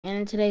And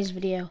in today's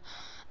video,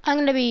 I'm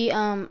gonna be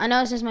I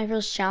know this is my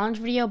first challenge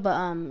video,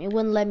 but it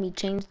wouldn't let me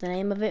change the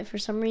name of it for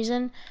some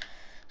reason.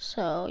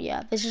 So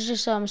yeah, this is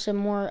just some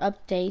more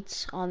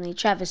updates on the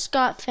Travis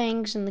Scott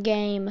things in the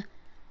game.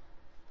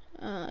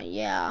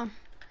 Yeah.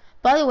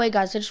 By the way,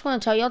 guys, I just want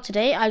to tell y'all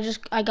today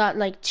I got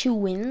like 2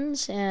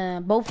 wins.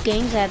 Both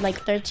games I had like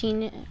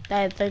 13. I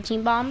had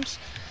 13 bombs.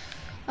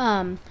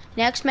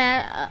 Next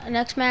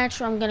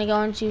match, I'm gonna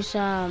go into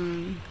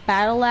some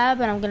battle lab,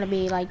 and I'm gonna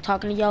be like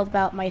talking to y'all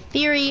about my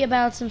theory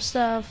about some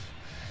stuff.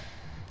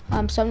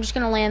 So I'm just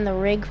gonna land the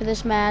rig for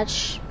this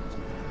match.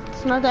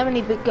 It's not that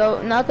many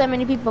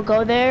people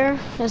go there.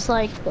 It's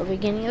like the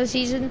beginning of the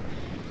season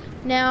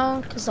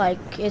now, cause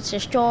like it's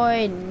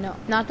destroyed. And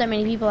not that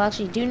many people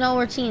actually do know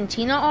where T and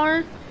Tina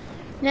are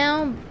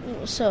now.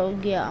 So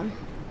yeah.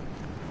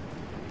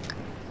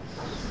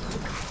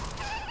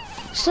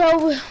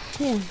 So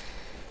yeah.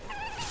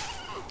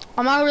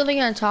 I'm not really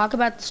gonna talk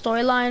about the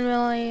storyline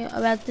really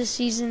about this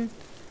season.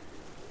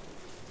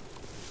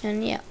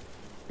 And yeah,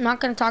 I'm not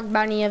gonna talk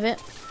about any of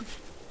it.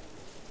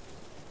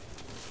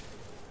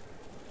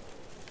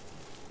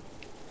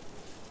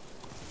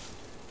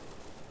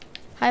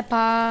 Hi,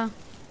 Pa.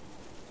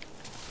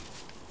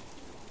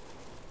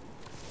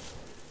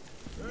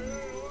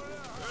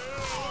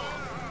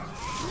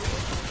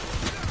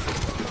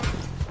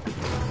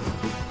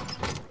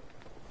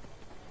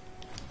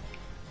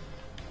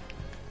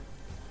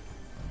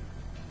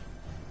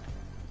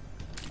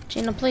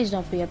 Gina, please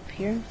don't be up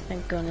here.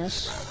 Thank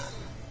goodness.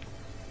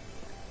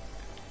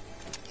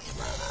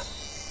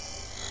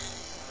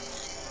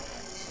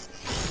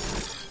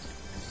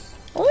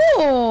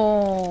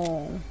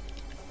 Oh!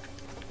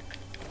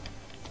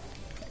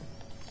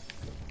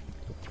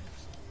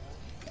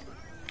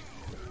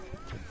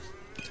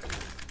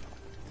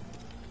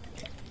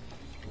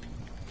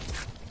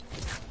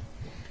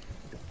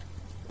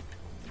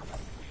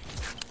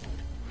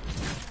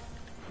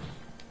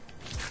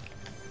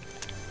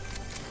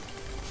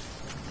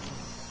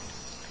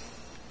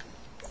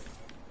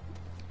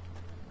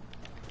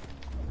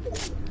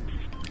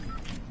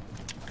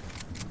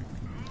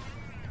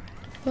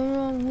 The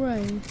wrong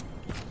way.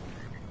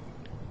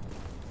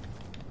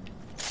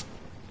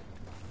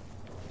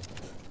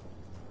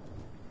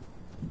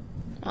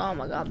 Oh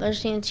my god,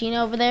 there's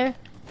Santina over there.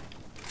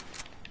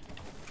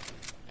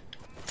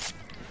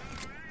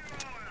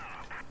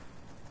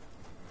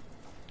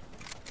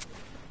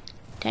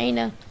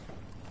 Tina.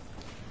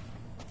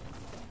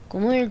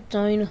 Come here,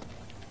 Tina.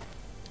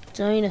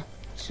 Tina.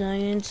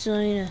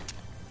 Tina.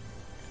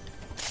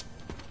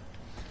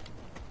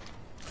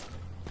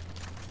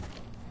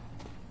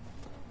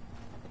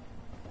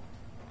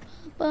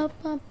 Bum,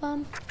 bum,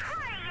 bum.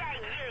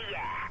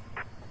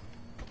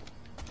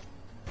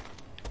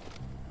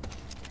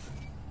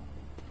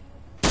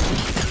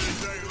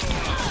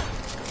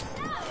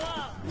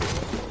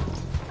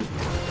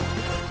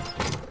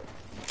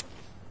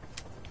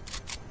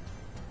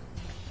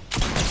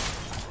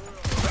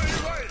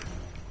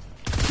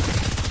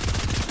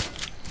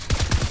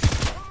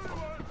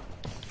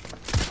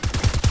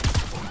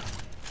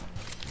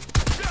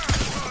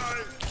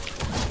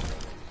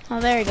 Oh,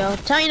 there you go.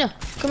 Tina!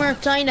 Come here,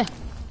 Tina!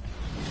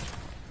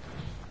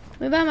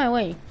 Move out of my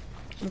way,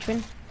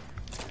 Henchman.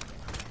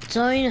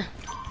 Tina!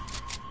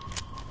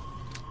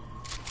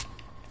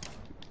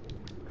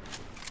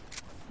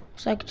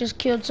 Looks like I just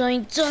killed Tina!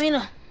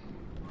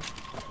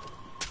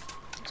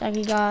 Looks like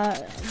he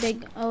got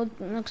big. Oh,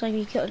 looks like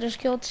he just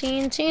killed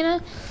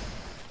Tina.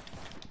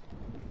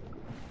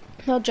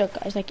 No joke,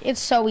 guys. Like,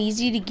 it's so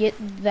easy to get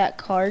that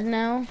card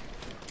now.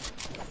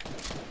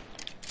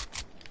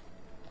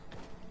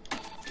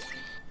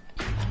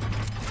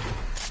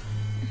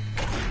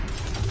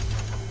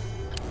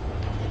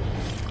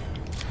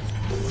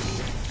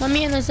 Let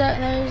me in. There's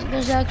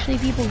actually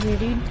people here,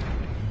 dude.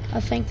 I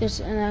think there's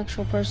an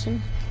actual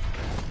person.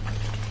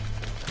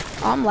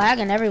 Oh, I'm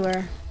lagging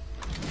everywhere.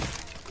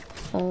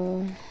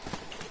 Oh,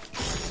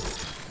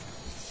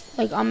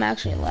 like I'm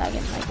actually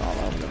lagging like all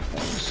over the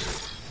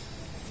place.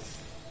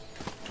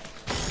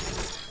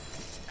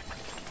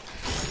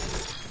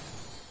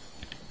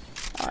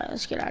 All right,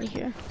 let's get out of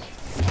here.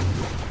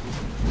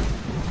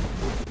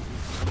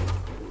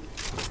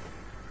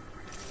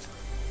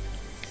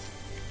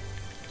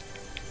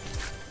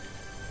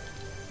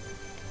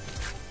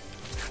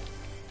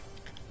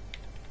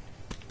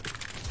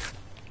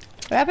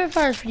 Rapid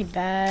fire is pretty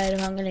bad,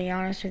 if I'm gonna be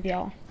honest with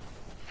y'all.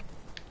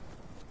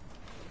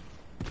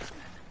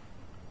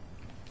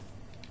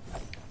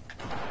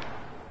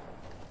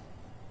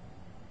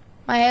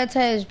 My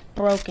headset is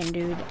broken,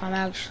 dude.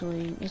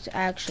 It's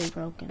actually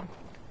broken.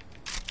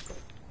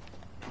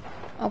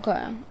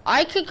 Okay,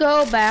 I could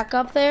go back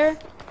up there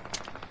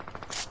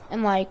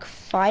and like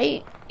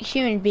fight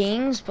human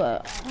beings,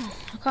 but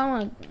I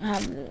kind of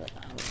want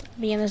to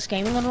be in this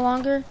game a little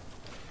longer.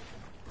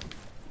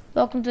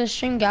 Welcome to the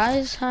stream,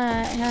 guys.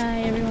 Hi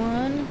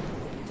everyone.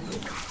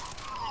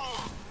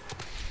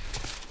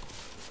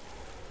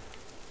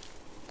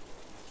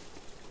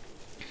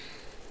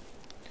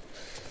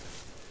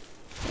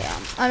 Yeah,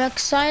 I'm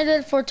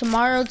excited for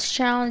tomorrow's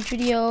challenge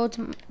video.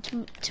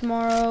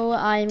 Tomorrow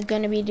I'm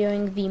gonna be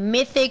doing the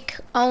Mythic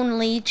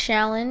only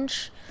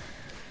challenge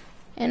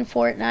in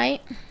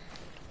Fortnite.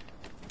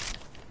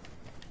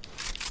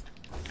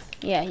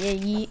 Yeah,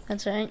 yeet,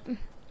 that's right.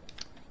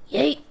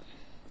 Yeet.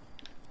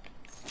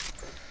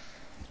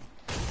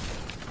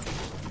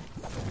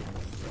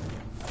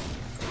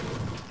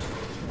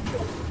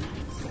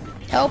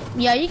 Help?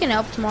 Yeah, you can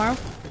help tomorrow.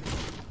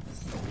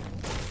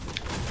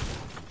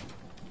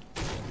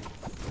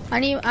 I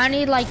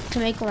need like to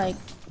make like,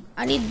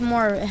 I need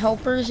more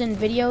helpers in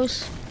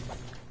videos.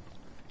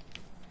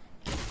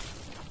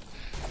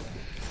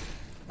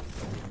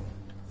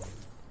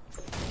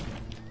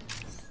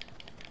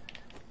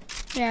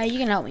 Yeah, you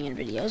can help me in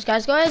videos,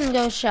 guys. Go ahead and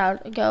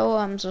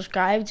go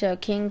subscribe to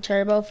King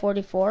Turbo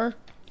 44.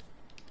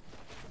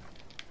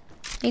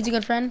 He's a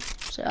good friend,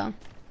 so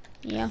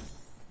yeah.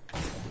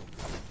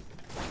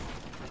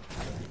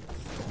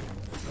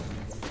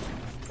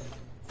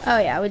 Oh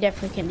yeah, we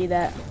definitely can do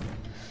that.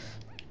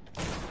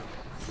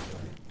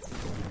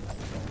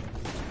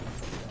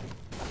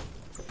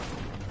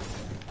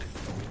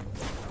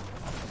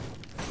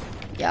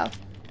 Yeah.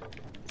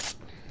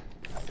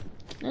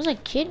 There's a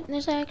kid,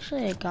 there's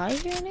actually a guy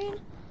here,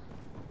 dude.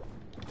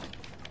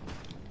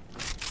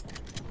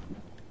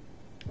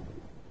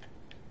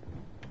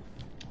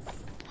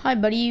 Hi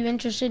buddy, you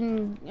interested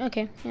in,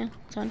 okay, yeah,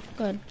 it's on,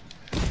 go ahead.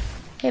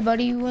 Hey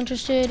buddy, you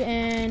interested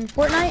in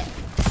Fortnite?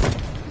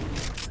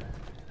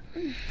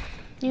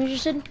 You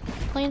interested in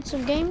playing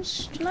some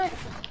games tonight?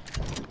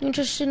 You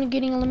interested in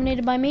getting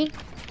eliminated by me?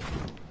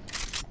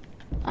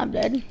 I'm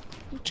dead.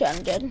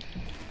 I'm dead.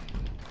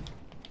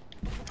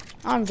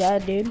 I'm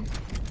dead, dude.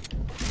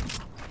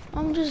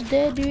 I'm just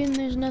dead, dude, and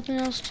there's nothing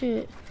else to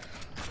it.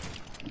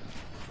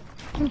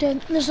 I'm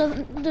dead. There's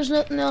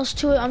nothing else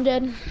to it. I'm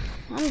dead.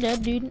 I'm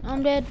dead, dude.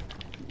 I'm dead.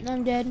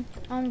 I'm dead.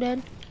 I'm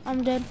dead.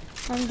 I'm dead.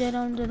 I'm dead.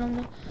 I'm dead. I'm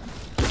dead.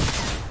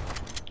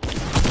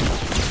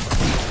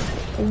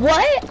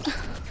 What?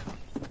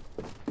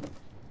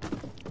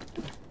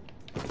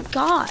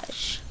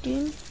 Gosh,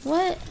 dude.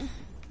 What?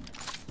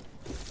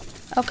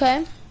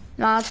 Okay.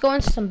 Now let's go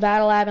into some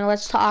battle lab and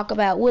let's talk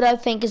about what I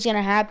think is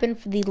gonna happen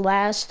for the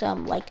last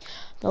like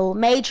the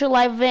major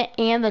live event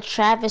and the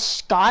Travis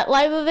Scott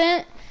live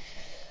event.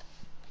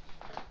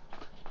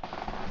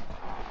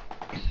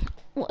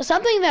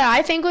 Something that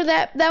I think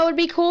that would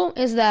be cool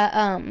is that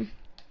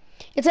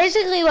it's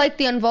basically like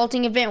the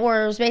Unvaulting event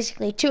where it was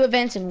basically 2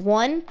 events in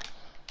one.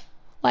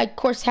 Like, of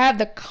course, have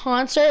the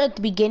concert at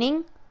the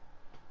beginning.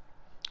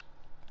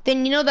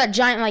 Then you know that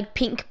giant like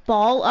pink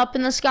ball up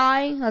in the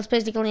sky? That's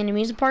basically an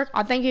amusement park.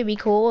 I think it'd be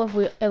cool if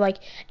we like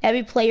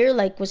every player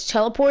like was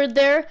teleported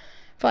there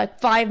for like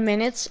 5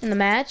 minutes in the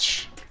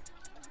match.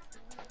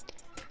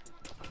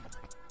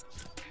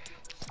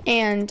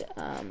 And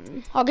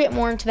I'll get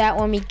more into that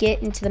when we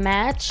get into the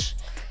match.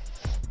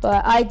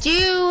 But I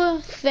do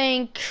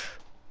think,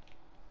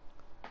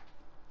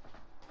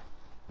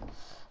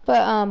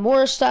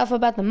 more stuff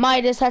about the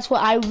Midas. That's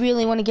what I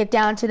really want to get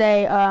down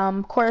today.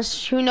 Of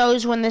course, who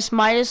knows when this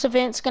Midas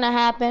event's gonna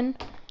happen.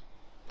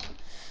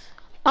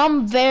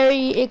 I'm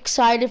very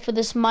excited for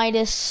this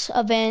Midas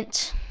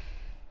event,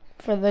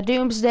 for the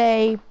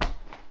Doomsday.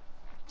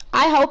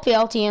 I hope the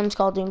LTM's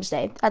called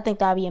Doomsday. I think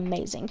that'd be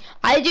amazing.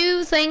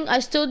 I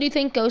still do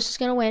think Ghost is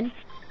gonna win.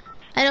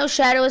 I know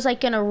Shadow is like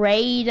gonna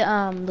raid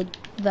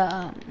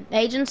the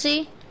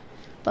agency,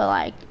 but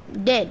like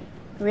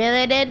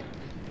really did.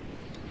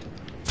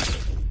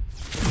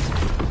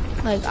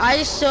 Like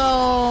I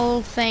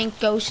still think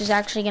Ghost is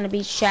actually gonna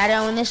beat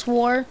Shadow in this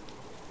war.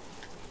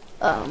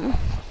 Yeah,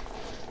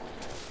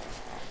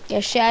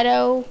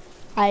 Shadow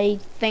I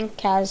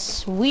think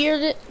has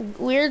weird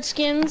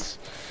skins.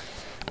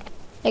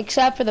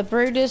 Except for the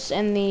Brutus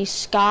and the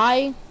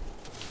Sky.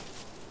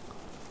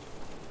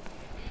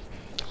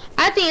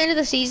 At the end of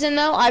the season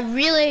though, I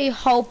really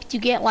hope to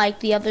get like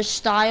the other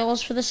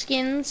styles for the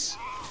skins.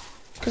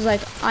 Cause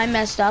like I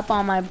messed up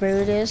on my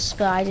Brutus,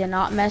 but I did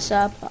not mess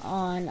up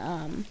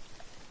on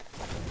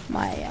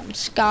my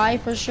Sky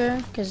for sure.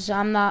 Cause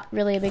I'm not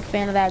really a big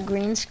fan of that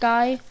green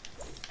Sky.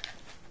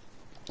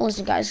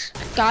 Listen guys,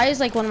 Sky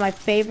is like one of my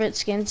favorite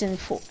skins in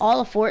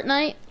all of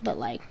Fortnite, but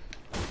like,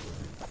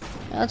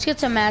 let's get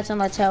some mats and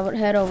let's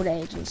head over to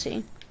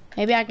agency.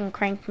 Maybe I can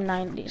crank from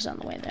 90s on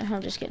the way there.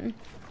 I'm just kidding.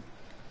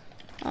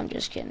 I'm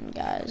just kidding,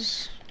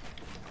 guys.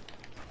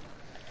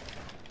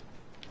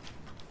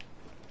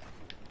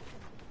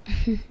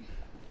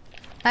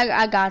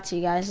 I got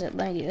you guys. Let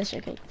me do this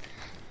real quick.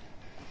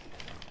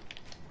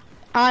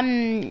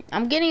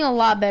 I'm getting a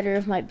lot better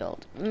with my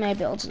build. My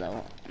builds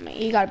though. I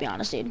mean, you gotta be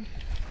honest, dude.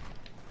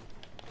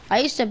 I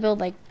used to build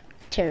like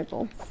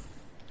terrible.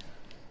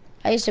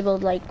 I used to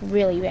build like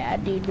really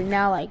bad, dude, but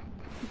now like,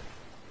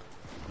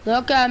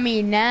 look at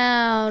me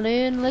now,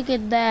 dude, look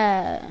at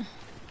that.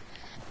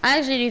 I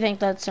actually do think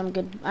that's some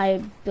good,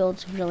 I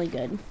build really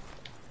good.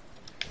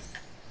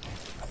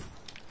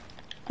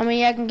 I mean,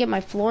 yeah, I can get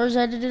my floors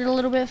edited a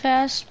little bit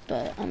fast,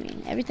 but I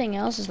mean, everything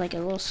else is like a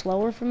little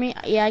slower for me.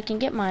 Yeah, I can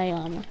get my,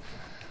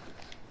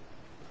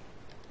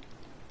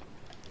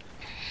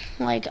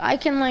 like I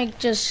can like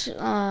just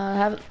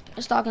have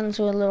talk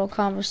into a little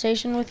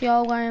conversation with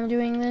y'all while I'm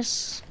doing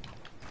this.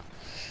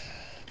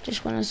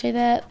 Just want to say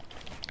that.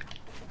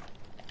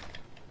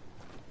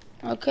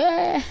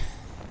 Okay.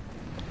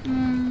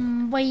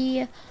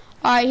 Boy.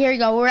 All right, here we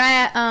go. We're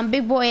at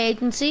Big Boy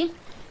Agency.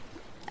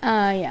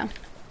 Yeah.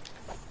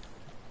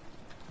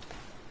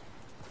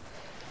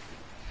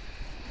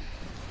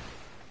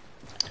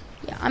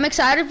 Yeah, I'm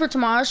excited for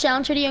tomorrow's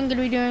challenge video I'm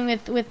gonna be doing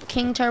with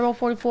King Turbo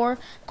 44. Of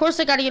course,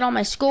 I gotta get all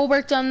my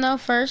schoolwork done though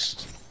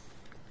first.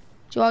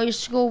 Do all your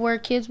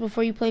schoolwork, kids,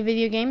 before you play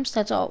video games.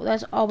 That's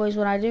always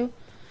what I do.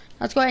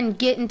 Let's go ahead and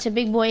get into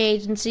Big Boy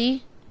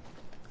Agency.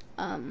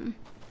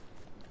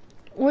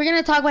 We're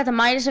gonna talk about the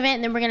Midas event,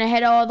 and then we're gonna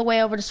head all the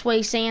way over to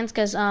Sway Sands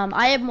because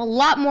I have a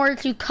lot more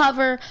to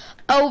cover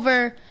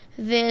over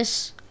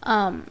this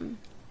Travis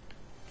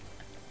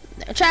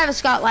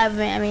Scott live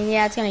event. I mean,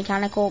 yeah, it's gonna be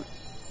kind of cool.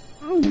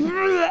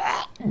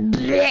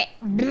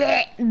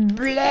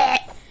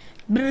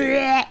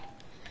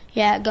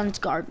 Yeah, gun's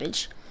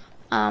garbage.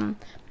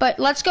 But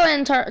let's go ahead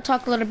and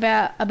talk a little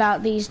bit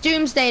about these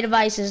Doomsday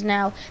devices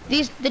now.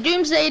 The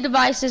Doomsday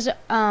devices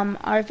are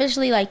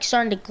officially like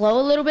starting to glow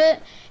a little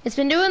bit. It's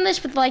been doing this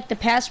for like the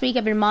past week.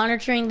 I've been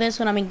monitoring this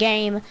when I'm in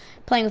game,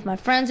 playing with my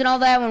friends and all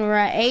that. When we're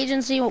at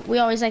agency, we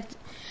always like,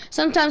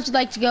 sometimes we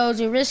like to go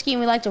do risky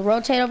and we like to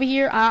rotate over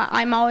here.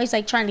 I'm always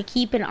like trying to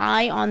keep an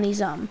eye on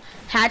these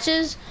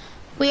hatches.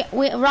 We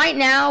right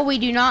now we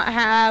do not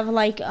have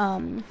like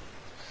a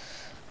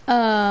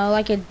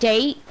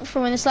date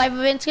for when this live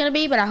event's gonna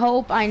be, but I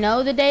hope I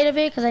know the date of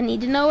it because I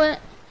need to know it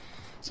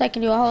so I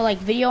can do a whole like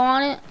video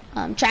on it.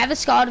 Travis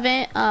Scott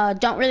event.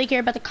 Don't really care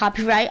about the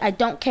copyright. I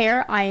don't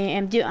care.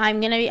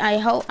 I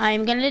hope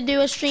I'm gonna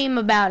do a stream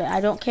about it.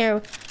 I don't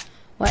care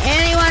what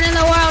anyone in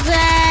the world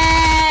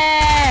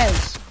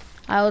says.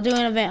 I will do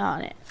an event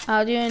on it.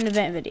 I'll do an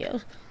event video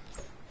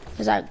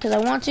because I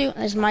want to.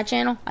 This is my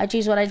channel. I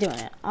choose what I do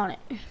on it.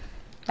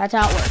 That's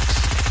how it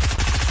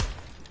works.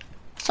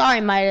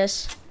 Sorry,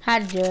 Midas.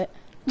 Had to do it.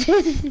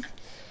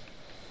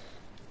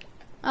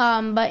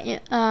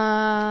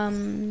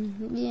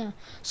 Yeah.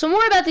 So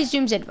more about these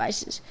Doomsday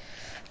devices.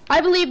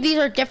 I believe these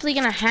are definitely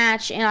gonna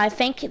hatch, and I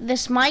think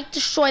this might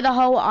destroy the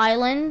whole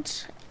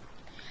island.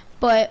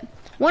 But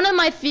one of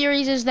my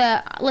theories is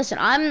that, listen,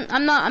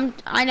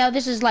 I know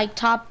this is like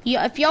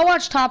if y'all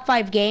watch Top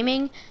 5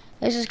 Gaming,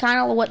 this is kind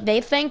of what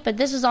they think, but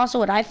this is also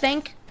what I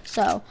think.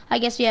 So I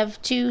guess we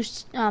have two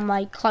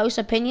like close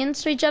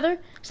opinions to each other.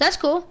 So that's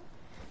cool.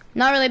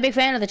 Not really a big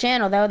fan of the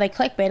channel though. They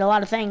clickbait a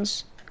lot of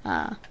things,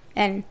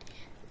 and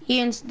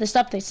even the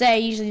stuff they say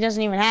usually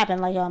doesn't even happen.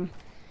 Like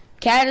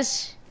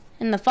Caddis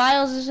in the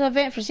files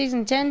event for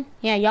season 10.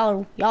 Yeah,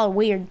 y'all are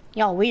weird.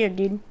 Y'all weird,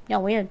 dude.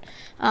 Y'all weird.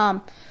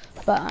 Back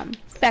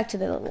to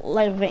the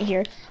live event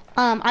here.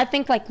 I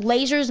think like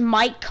lasers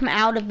might come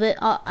out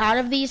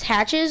of these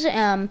hatches.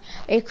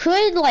 It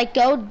could like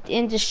go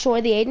and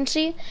destroy the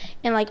agency,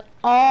 and like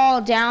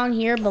all down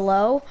here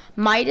below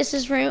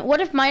Midas's room. What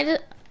if Midas?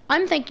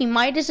 I'm thinking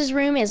Midas's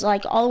room is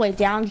like all the way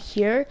down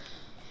here,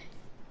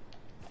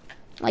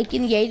 like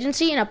in the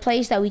agency, in a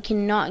place that we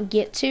cannot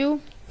get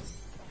to.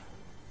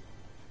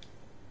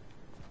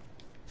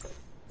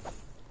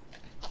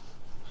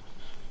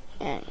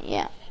 And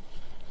yeah,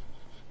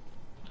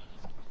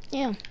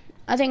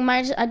 I think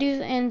Midas. I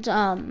do, and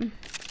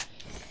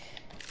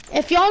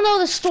if y'all know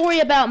the story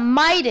about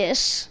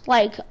Midas,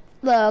 like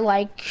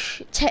the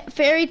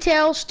fairy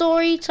tale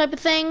story type of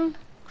thing.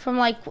 From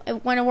like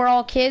when we're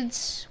all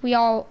kids, we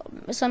all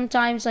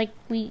sometimes like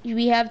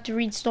we have to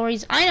read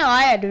stories. I know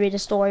I had to read a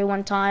story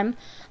one time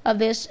of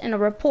this in a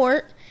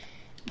report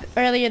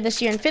earlier this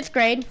year in 5th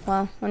grade.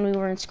 Well, when we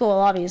were in school,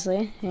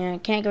 obviously. Yeah,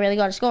 can't really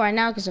go to school right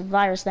now because of the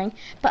virus thing.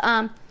 But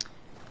I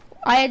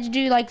had to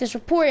do like this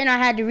report, and I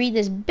had to read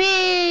this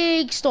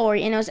big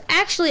story, and it was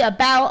actually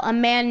about a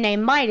man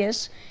named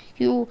Midas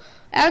who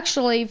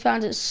actually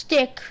found a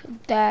stick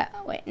that,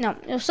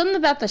 it was something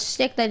about the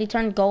stick that he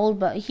turned gold,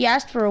 but he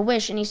asked for a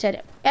wish, and he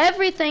said,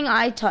 everything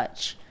I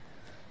touch,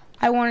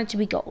 I want it to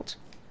be gold.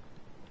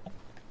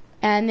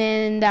 And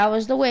then that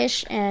was the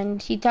wish, and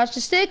he touched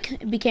the stick,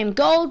 it became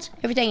gold.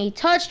 Everything he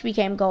touched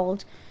became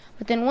gold.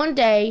 But then one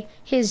day,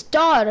 his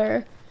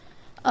daughter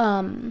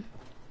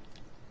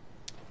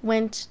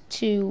went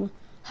to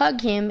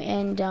hug him,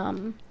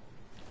 and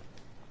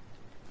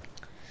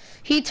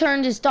he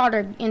turned his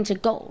daughter into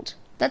gold.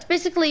 That's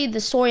basically the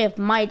story of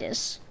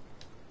Midas.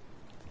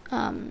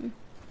 And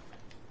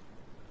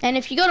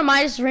if you go to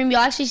Midas' room,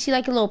 you'll actually see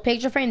like a little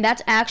picture frame.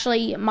 That's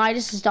actually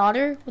Midas'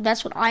 daughter.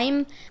 That's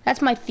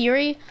my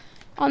theory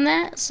on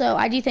that. So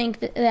I do think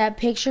that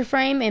picture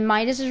frame in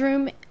Midas'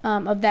 room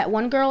of that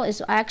one girl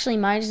is actually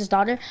Midas'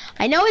 daughter.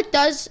 I know it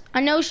does. I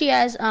know she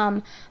has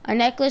a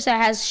necklace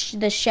that has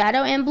the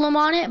shadow emblem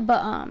on it,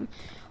 but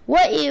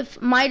what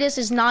if Midas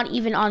is not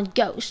even on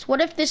Ghost?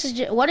 What if this is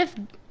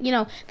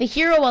the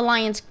Hero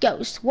Alliance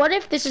Ghost? What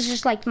if this is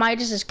just like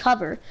Midas'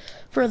 cover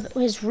for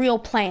his real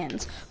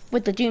plans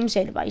with the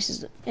Doomsday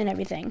devices and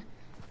everything?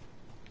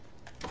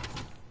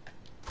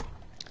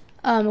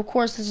 Of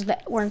course,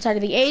 we're inside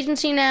of the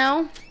agency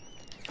now.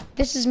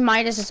 This is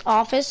Midas's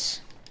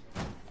office.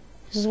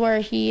 This is where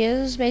he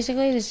is,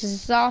 basically. This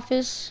is his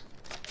office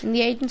in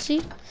the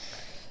agency.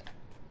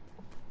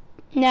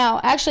 Now,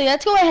 actually,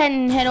 let's go ahead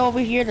and head over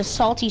here to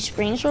Salty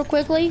Springs real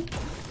quickly.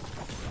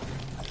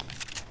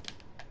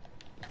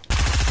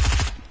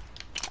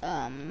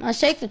 Let's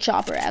take the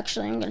chopper,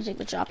 actually. I'm gonna take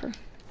the chopper.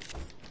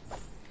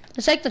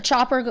 Let's take the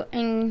chopper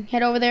and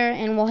head over there,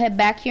 and we'll head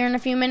back here in a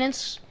few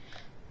minutes.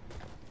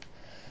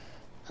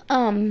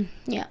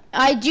 Yeah.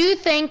 I do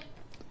think,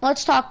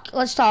 let's talk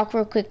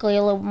real quickly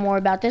a little more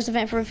about this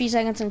event for a few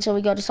seconds until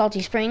we go to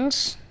Salty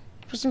Springs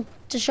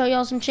to show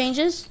y'all some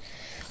changes.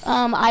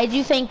 I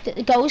do think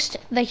that Ghost,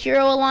 the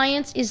Hero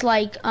Alliance, is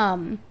like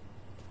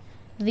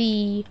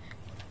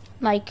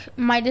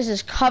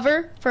Midas's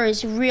cover for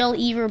his real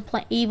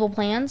evil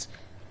plans.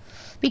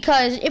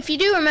 Because if you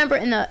do remember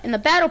in the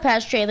Battle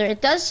Pass trailer,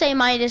 it does say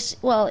Midas.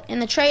 Well, in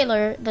the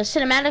trailer, the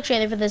cinematic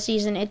trailer for this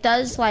season, it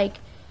does like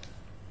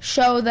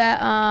show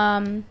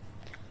that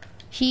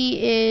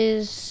he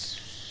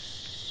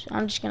is.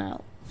 I'm just gonna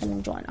let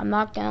him join. I'm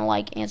not gonna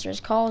like answer his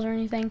calls or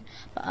anything.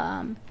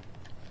 But,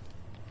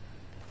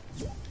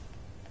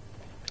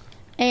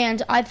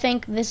 and I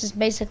think this is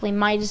basically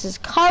Midas's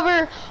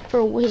cover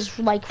for his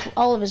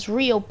all of his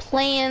real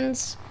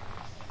plans.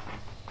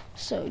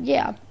 So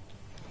yeah,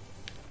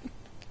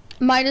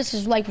 Midas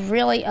is like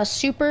really a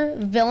super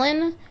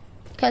villain,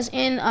 because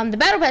in the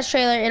Battle Pass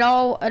trailer,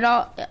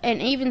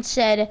 it even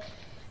said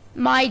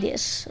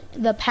Midas,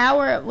 with the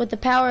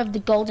power of the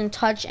Golden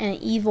Touch and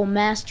an evil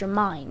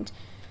mastermind.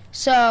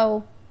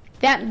 So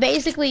that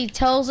basically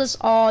tells us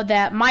all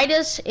that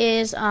Midas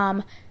is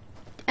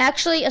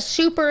actually a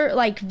super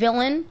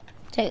villain,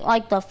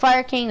 like the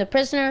Fire King, the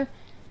Prisoner,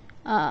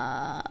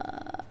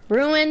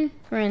 Ruin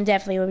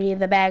definitely would be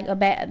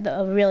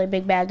a really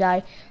big bad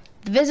guy.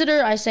 The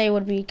Visitor, I say,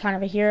 would be kind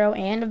of a hero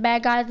and a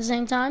bad guy at the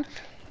same time.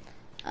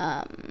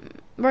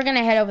 We're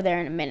gonna head over there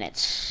in a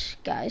minute,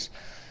 guys.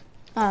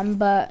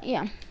 But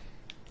yeah.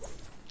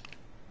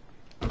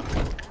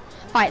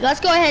 Alright, let's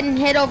go ahead and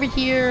head over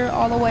here,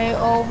 all the way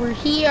over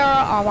here,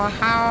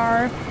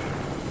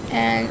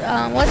 and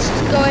let's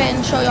go ahead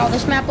and show y'all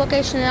this map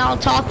location, and I'll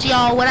talk to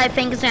y'all what I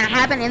think is gonna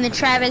happen in the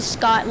Travis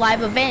Scott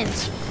live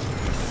event.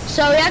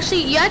 So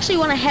you actually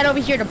want to head over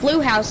here to Blue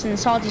House in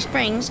Salty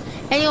Springs,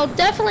 and you'll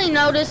definitely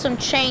notice some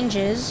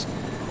changes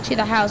to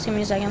the house. Give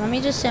me a second. Let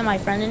me just send my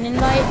friend an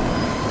invite.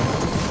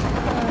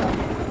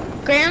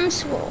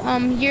 Graham's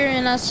here,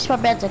 and us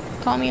probably about to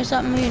call me or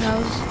something. Who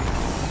knows?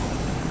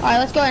 All right,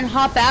 let's go ahead and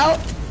hop out.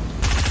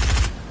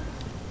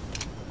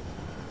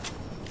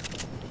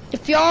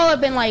 If y'all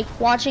have been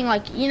watching,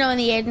 in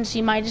the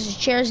agency, Midas's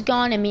chair's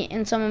gone,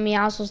 and some of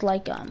Meowscles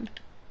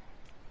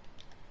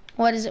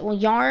what is it? Well,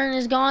 Yarn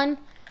is gone.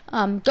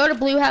 Go to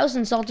Blue House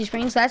in Salty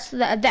Springs. That's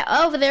that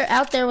over there.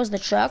 Out there was the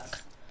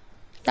truck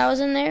that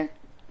was in there.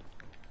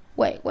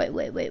 Wait.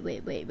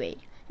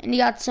 And you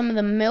got some of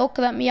the milk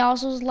that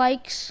Meowscles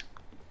likes.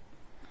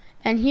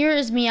 And here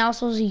is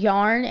Meowscles'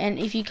 yarn. And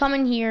if you come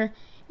in here,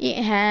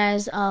 it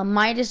has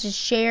Midas's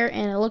chair,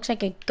 and it looks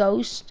like a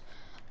ghost.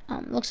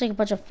 Looks like a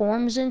bunch of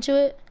forms into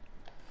it.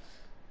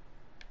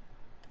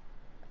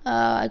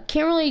 I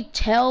can't really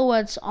tell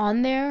what's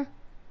on there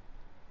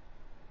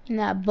in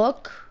that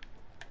book.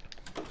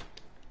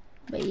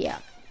 But yeah,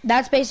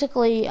 that's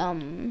basically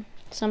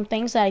some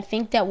things that I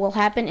think that will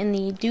happen in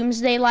the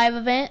Doomsday Live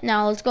event.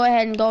 Now let's go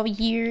ahead and go over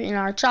here in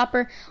our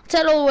chopper. Let's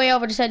head all the way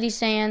over to Salty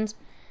Sands,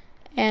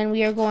 and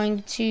we are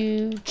going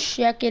to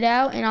check it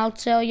out, and I'll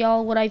tell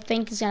y'all what I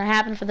think is going to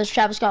happen for this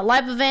Travis Scott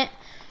Live event.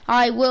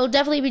 I will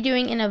definitely be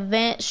doing an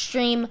event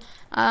stream.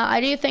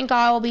 I do think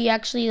I will be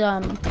actually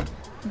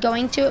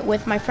going to it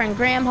with my friend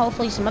Graham,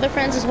 hopefully some other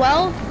friends as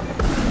well.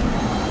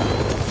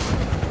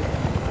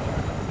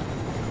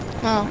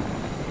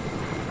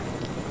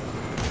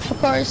 Of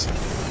course,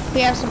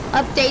 we have some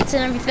updates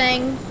and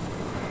everything.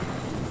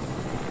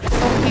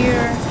 Over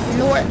here,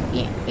 north.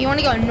 You want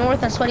to go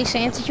north on Sweaty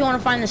Sands if you want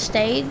to find the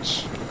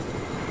stage.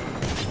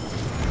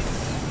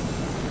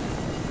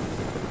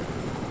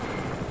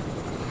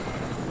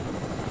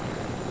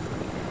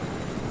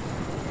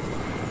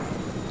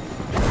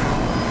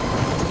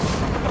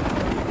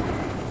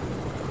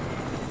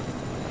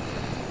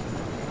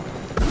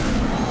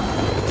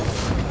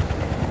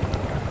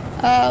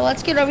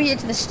 Let's get over here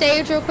to the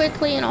stage real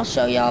quickly, and I'll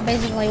show y'all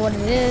basically what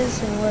it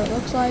is and what it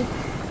looks like.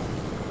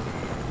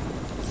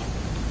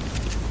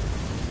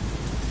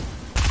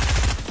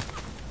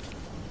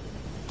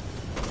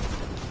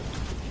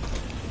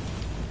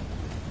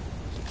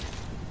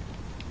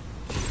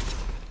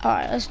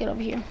 Alright, let's get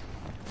over here.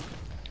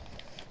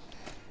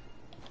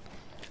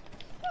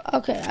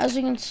 Okay, as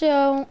you can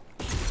tell.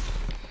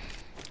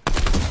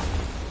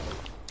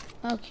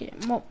 Okay,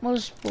 we'll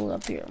just build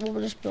up here.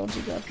 We'll just build to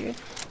go up here.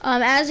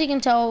 As you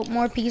can tell,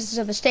 more pieces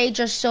of the stage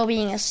are still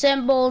being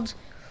assembled.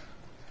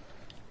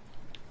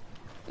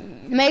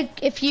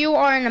 If you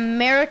are in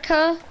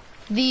America,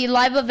 the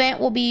live event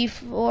will be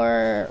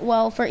for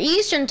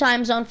Eastern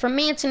time zone. For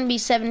me, it's gonna be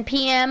 7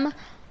 p.m.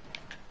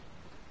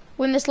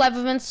 when this live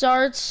event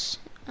starts.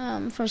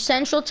 for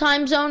Central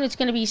Time Zone, it's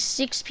gonna be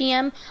 6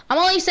 p.m. I'm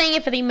only saying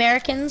it for the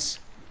Americans.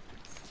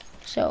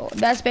 So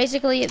that's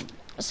basically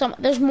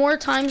there's more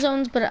time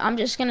zones, but I'm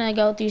just gonna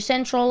go through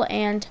Central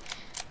and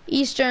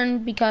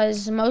Eastern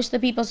because most of the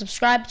people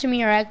subscribed to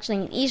me are actually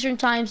in Eastern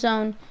Time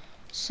Zone.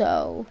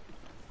 So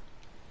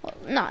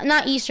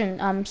not Eastern,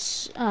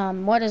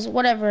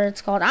 whatever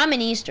it's called. I'm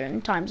in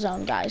Eastern Time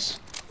Zone, guys.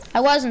 I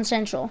was in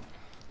Central.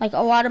 Like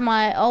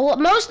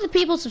most of the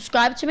people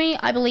subscribed to me,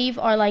 I believe,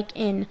 are like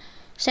in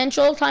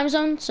Central Time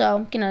Zone. So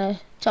I'm gonna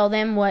tell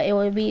them what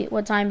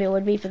time it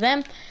would be for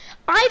them.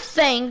 I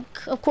think,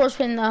 of course,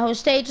 when the whole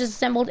stage is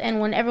assembled and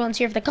when everyone's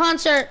here for the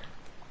concert.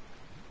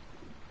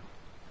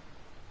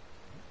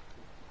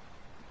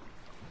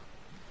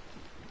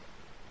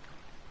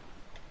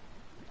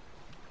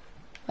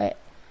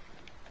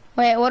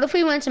 Wait, what if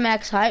we went to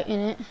max height in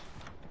it?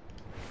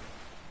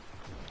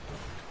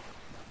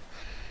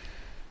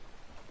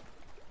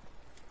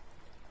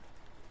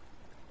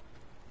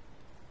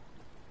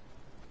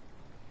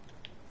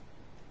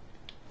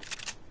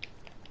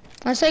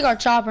 Let's take our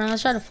chopper and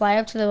let's try to fly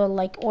up to the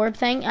like orb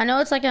thing. I know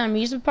it's like an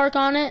amusement park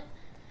on it.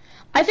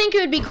 I think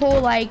it would be cool,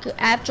 like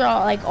after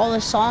all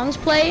the songs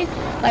play,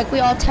 like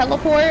we all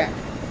teleport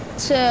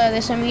to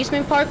this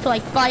amusement park for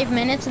like 5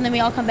 minutes and then we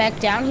all come back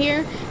down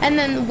here. And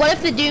then what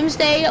if the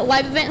Doomsday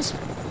live event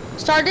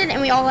started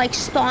and we all like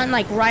spawn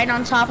like right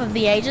on top of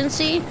the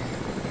agency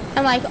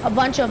and like a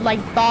bunch of like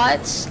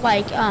bots,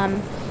 like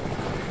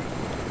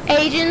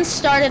agents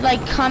started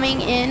like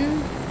coming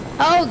in.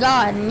 Oh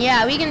god,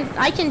 yeah,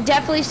 I can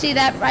definitely see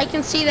that. I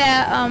can see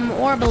that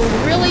orb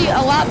really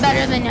a lot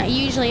better than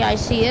usually I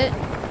see it.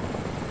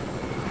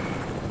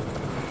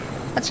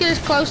 Let's get as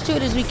close to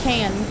it as we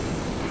can.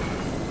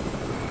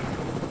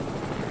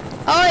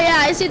 Oh yeah,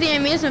 I see the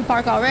amusement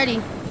park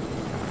already.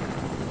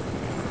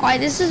 Alright,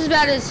 this is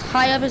about as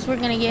high up as we're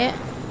gonna get.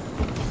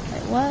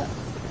 Wait, what?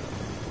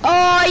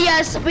 Oh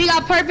yes, we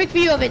got a perfect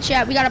view of it,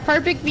 chat. We got a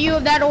perfect view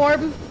of that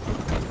orb.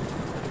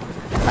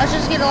 Let's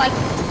just get it like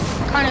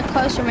kind of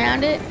close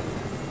around it.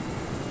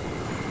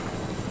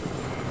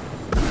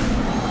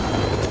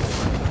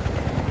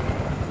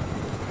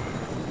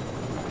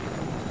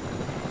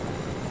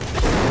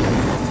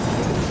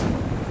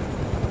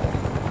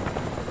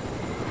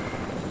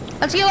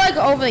 Let's get like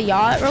over the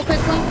yacht real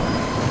quickly.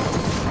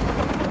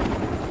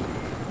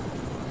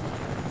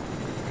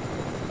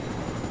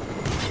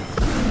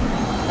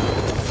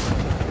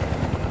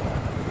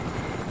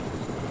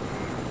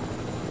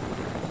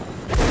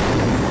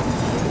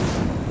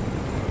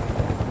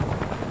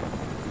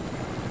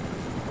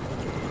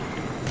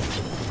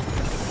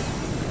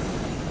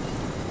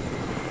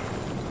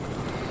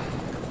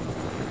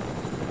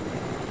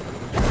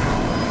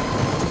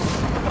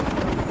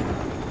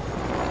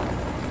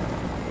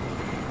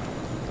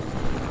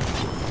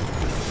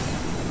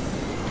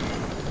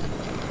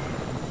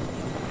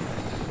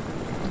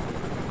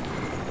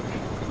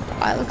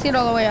 Alright, let's get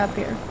all the way up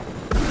here.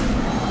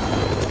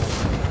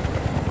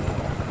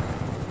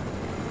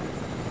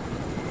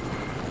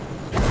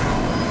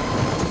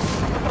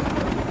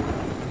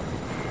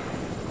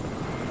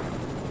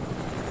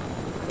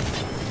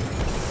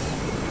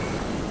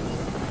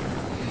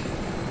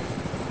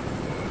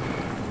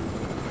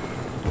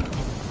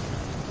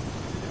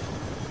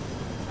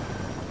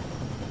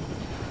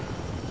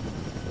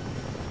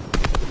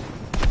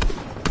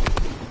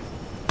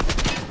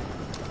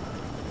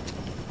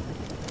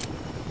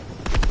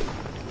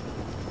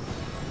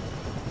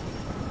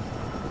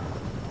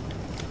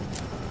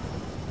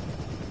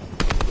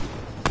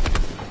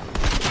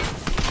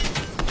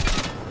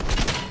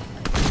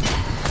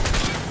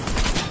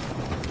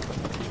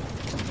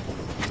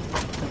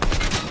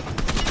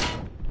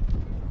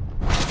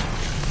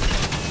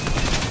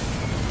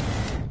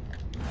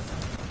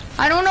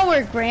 I don't know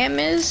where Graham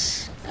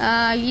is.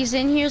 He's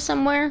in here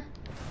somewhere.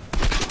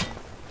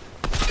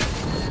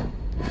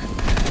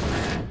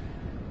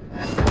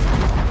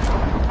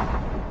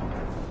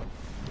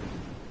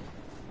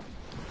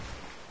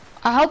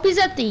 I hope he's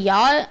at the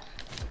yacht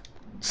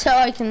so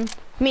I can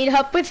meet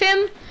up with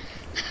him.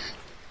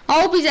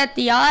 I hope he's at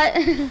the yacht.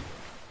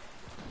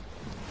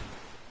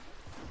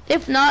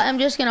 If not, I'm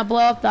just gonna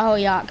blow up the whole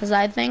yacht because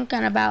I think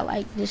I'm about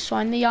like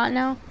destroying the yacht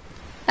now.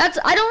 I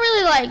don't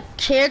really like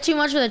care too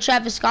much for the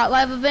Travis Scott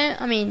live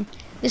event. I mean,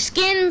 the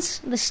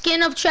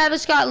skin of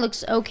Travis Scott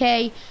looks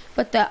okay,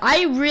 but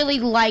I really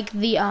like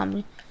the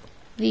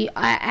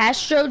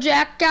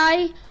Astrojack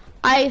guy.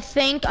 I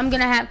think I'm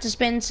gonna have to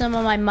spend some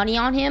of my money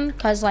on him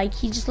because like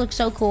he just looks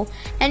so cool.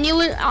 And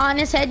on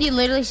his head you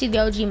literally see the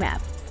OG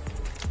map.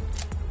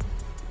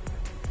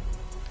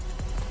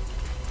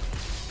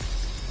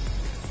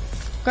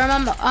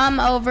 Graham, I'm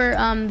over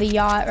the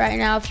yacht right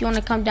now. If you want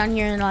to come down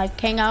here and like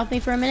hang out with me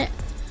for a minute.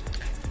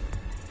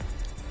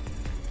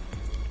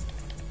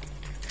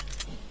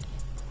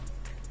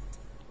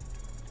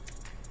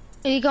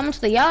 Are you coming to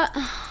the yacht?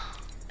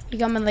 You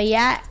coming to the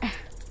yacht?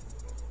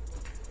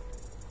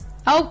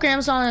 I hope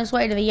Graham's on his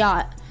way to the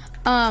yacht.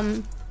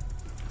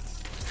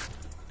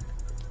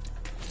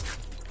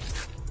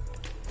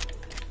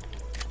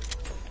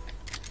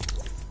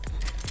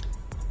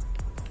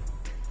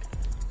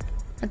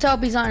 Let's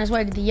hope he's on his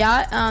way to the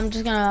yacht. I'm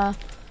just gonna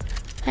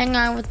hang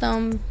out with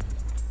them.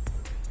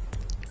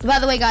 By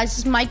the way, guys,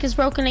 his mic is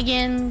broken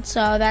again,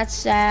 so that's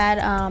sad.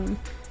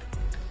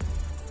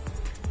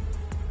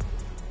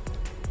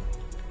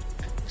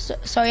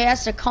 So he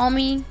has to call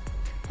me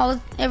all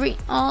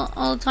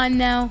the time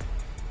now.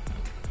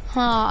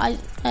 I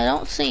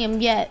don't see him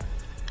yet.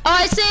 Oh,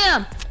 I see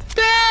him!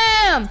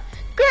 Graham!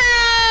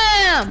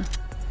 Graham!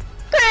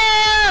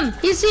 Graham!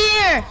 He's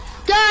here!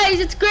 Guys,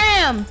 it's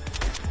Graham!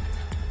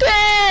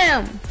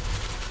 Graham!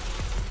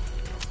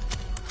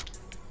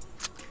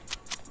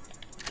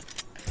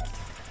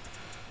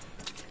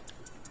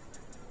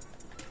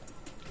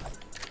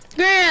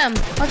 Graham!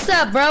 What's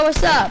up, bro?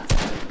 What's up?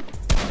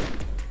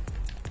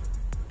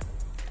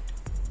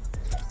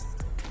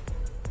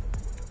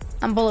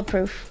 I'm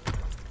bulletproof.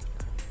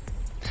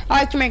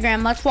 Alright, come here,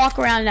 Graham. Let's walk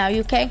around now.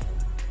 You okay?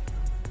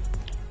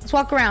 Let's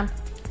walk around.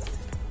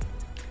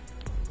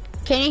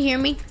 Can you hear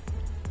me?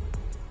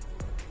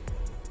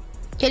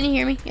 Can you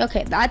hear me?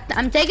 Okay,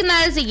 I'm taking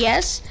that as a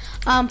yes.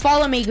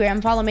 Follow me,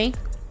 Graham. Follow me.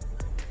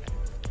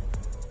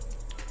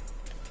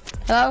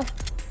 Hello?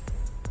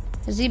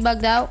 Is he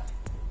bugged out?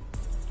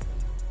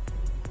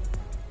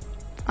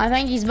 I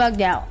think he's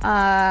bugged out.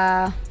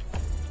 I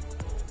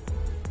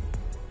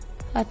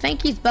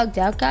think he's bugged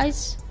out,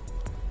 guys.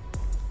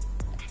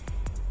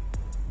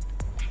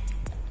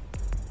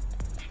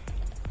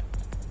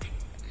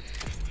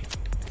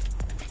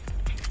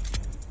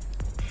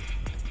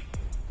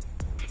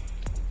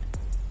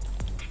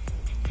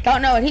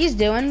 Don't know what he's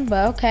doing,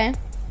 but okay.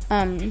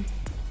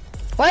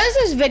 What is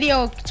this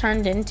video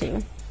turned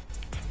into?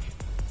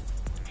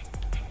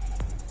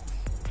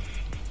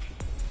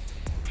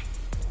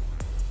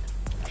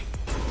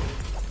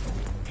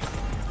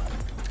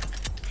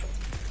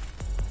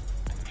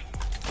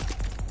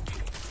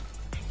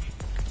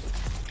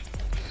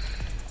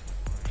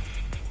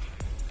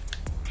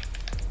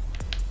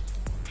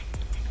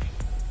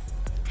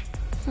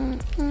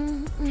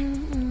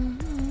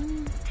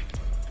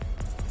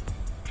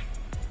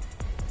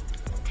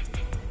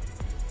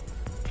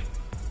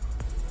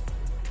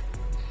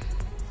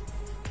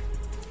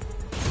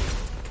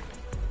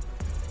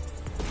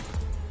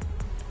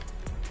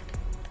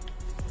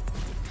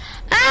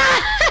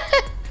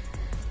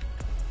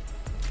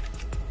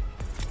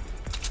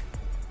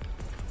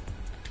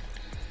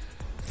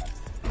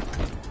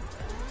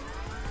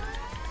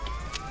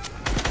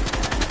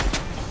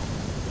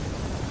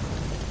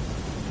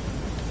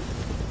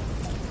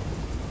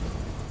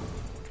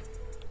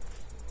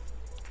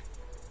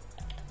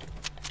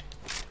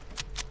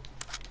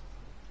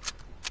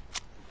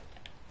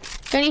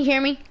 Can you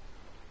hear me?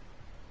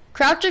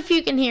 Crouch if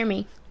you can hear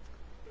me.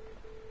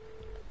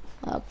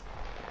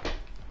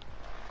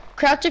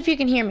 Crouch if you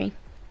can hear me.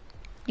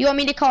 You want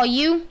me to call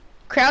you?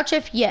 Crouch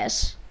if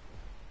yes.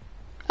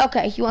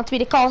 Okay, he wants me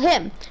to call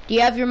him. Do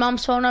you have your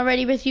mom's phone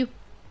already with you?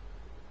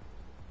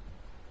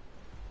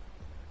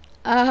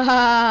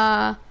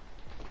 And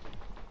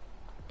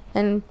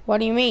what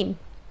do you mean?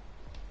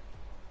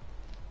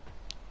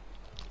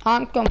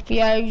 I'm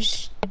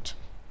confused.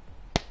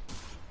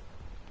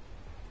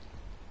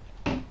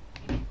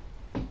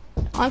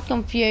 I'm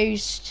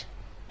confused.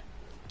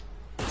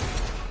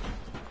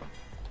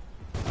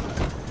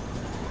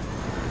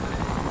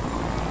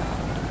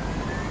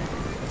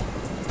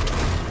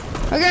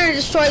 We're gonna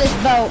destroy this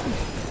boat.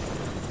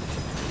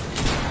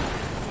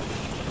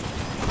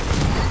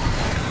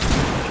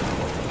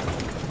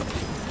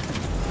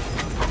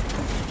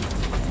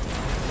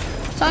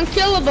 It's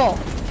unkillable.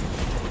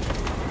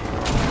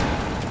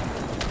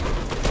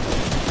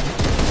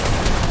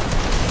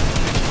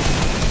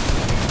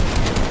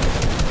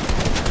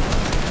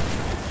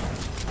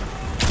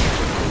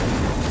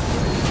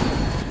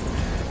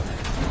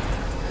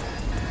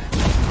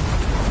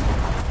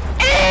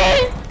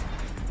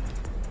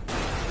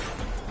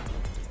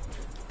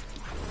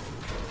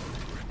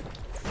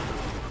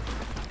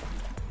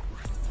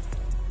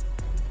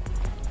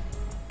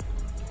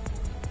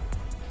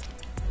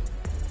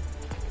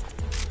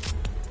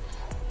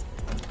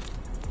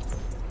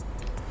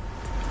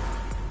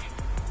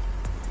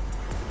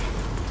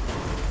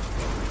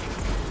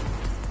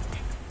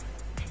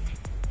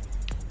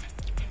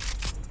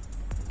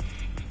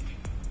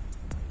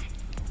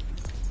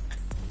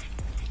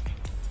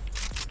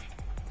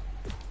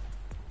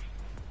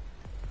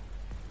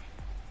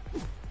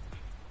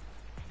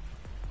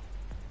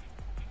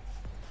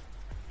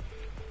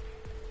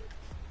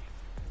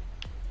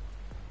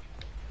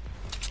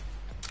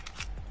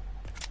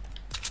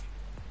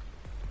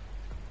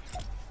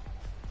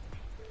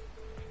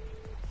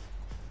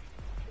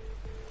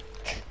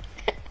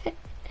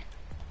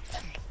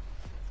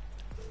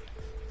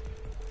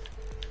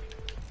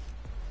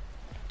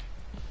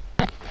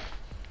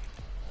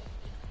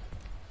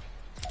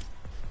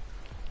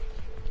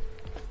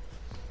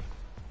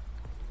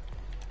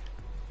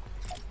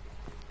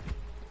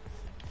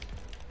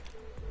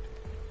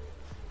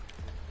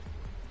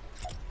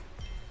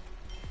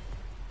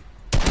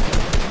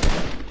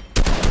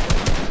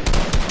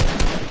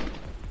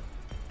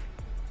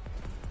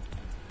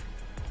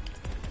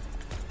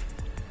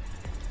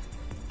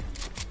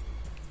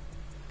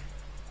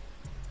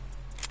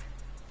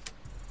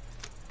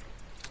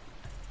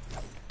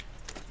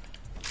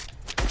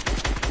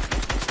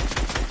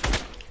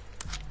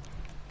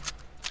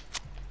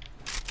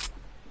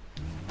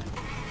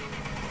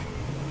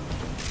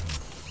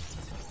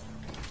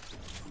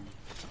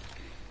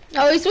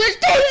 Oh, he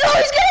switched teams. Oh,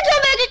 he's gonna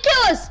come back and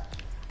kill us.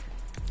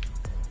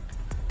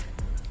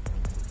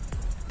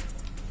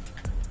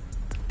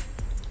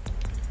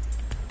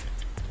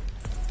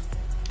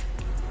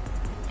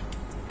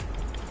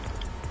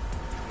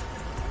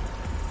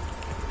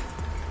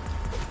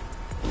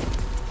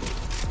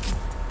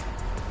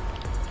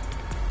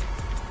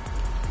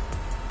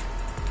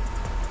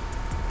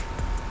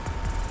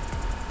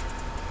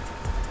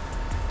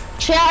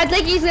 Chat, I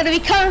think he's gonna be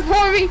coming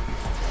for me.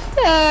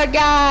 Oh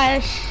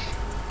gosh.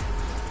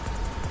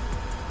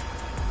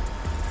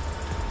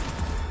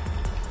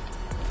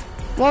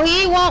 Well,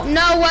 he won't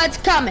know what's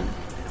coming.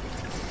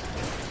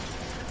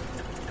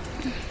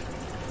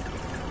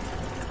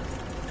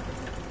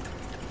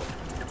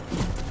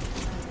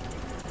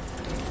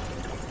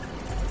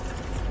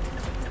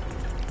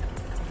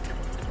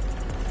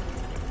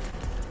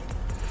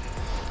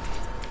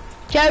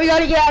 Chat, we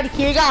gotta get out of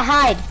here. We gotta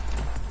hide.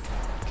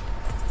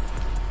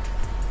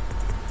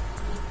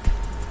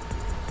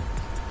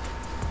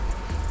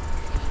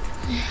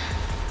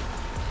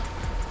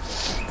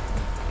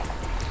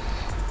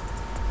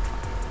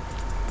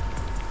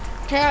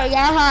 Okay, we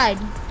gotta hide.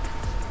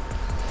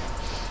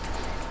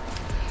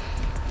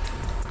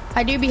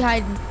 I do be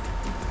hiding.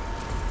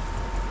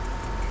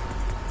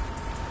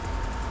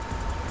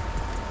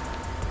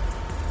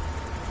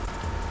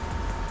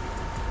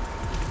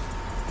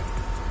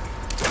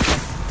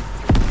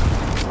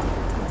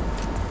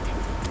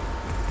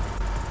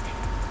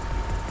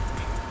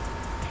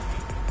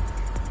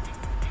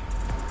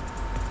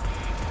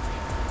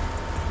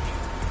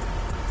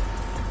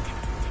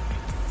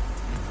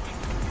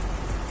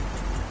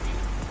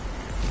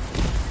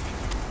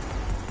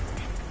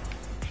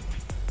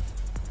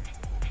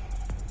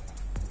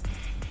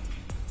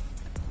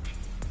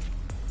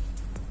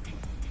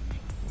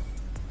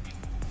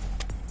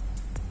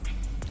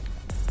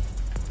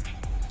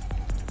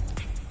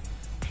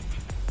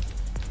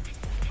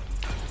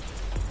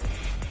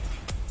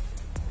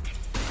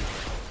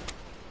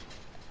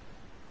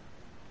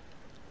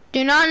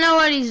 Do not know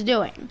what he's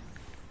doing.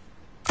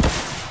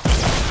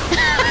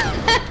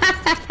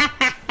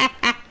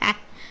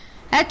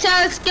 That's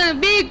how it's gonna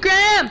be,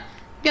 Graham. I'm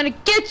gonna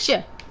get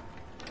you.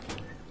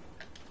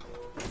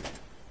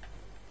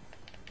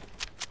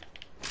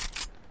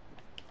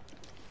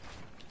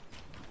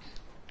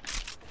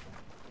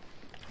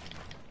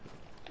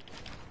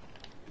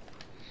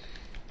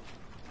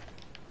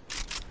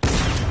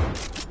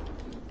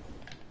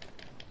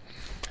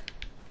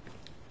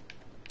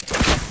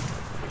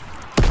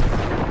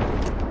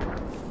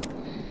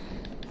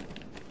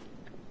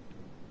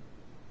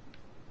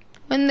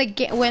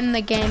 Win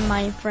the game,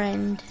 my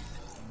friend.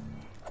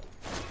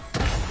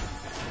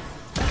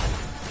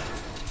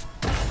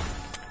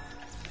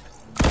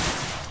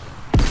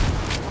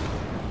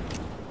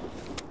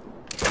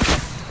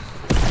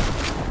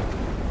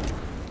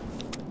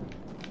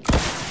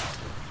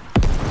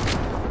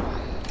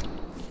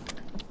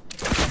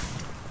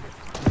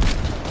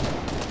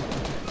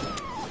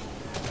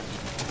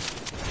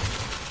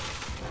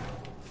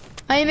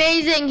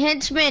 Amazing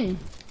henchman,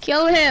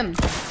 kill him,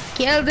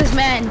 kill this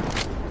man.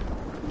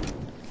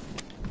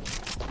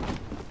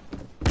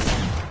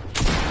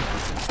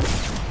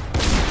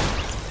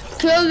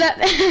 Kill that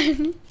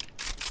man.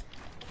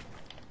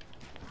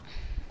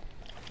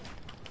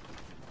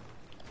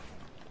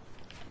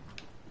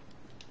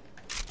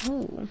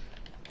 Ooh.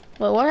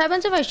 Well, what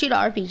happens if I shoot an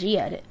RPG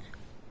at it?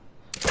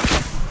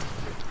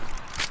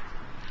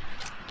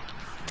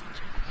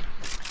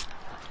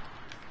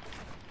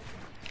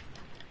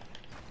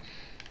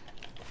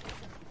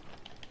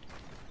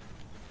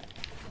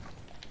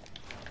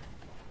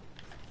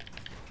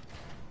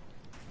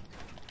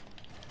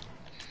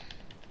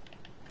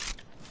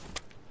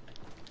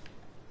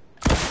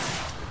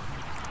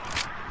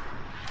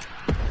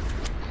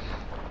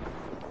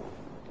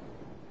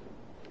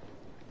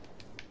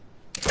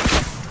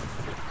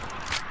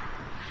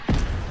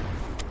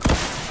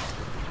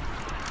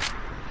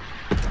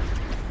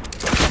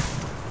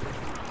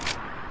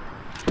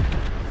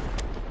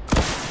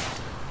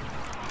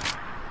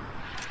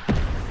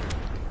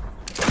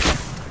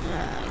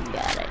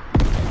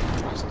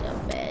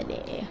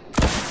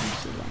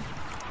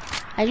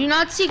 I do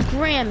not see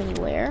Graham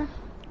anywhere.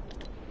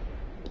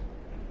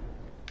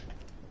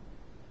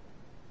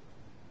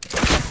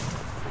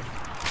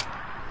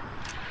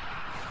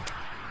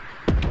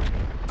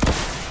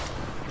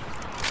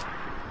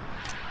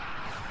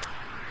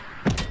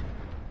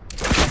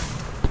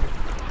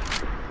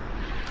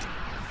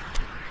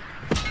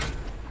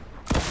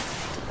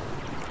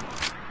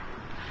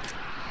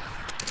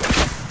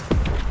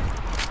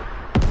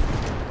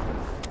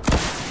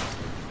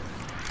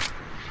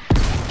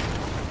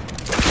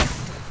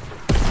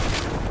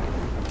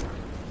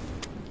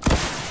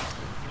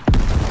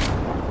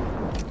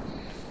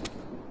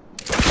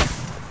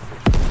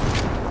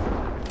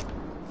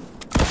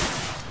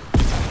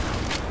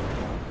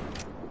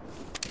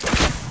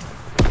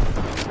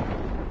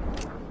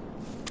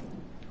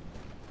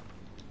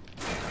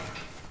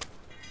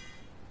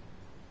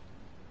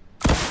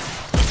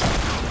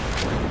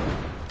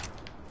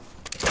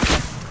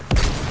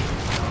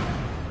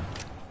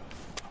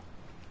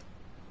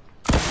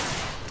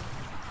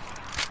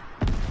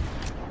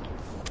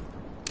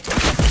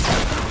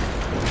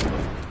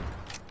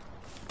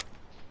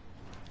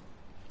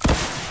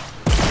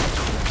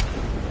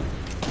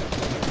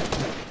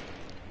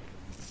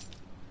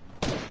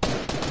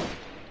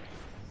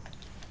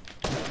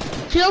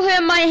 Kill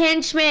him, my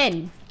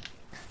henchman!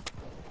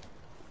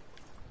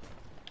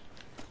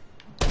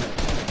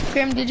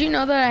 Graham, did you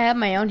know that I have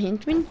my own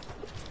henchman?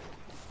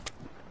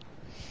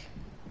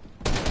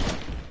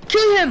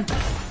 Kill him!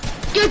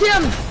 Get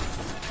him!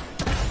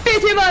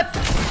 Beat him up!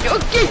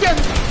 Get him!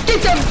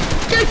 Get him!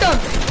 Get him!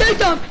 Get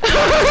him!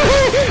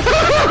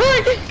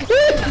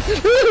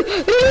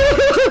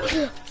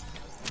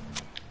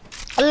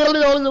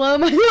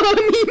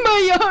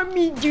 My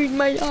army, dude,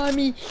 my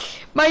army.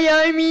 My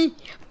army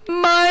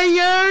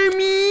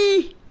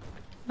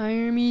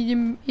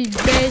is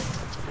best.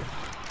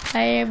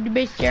 I have the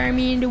best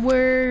army in the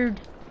world.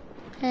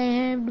 I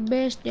have the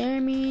best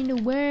army in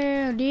the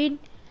world, dude.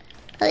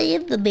 I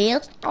have the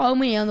best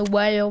army in the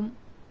world.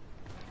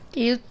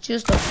 It's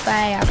just a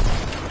fact.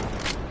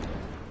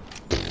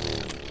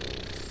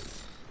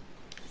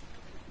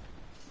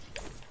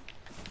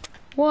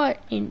 What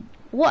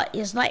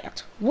is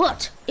that?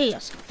 What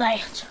is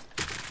that?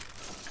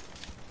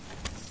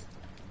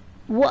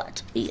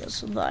 What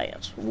is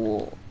that?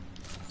 Whoa.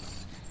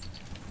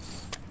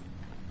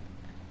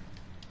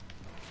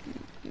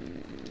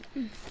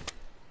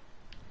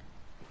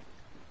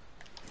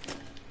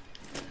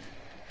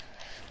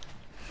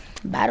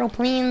 Battle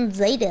Plan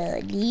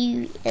Zeta,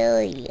 new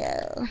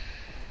area.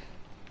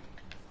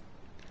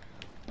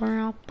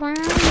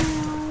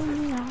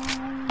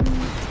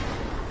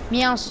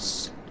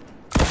 Meows.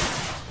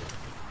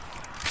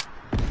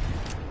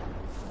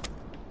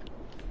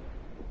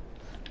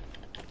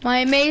 My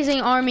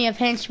amazing army of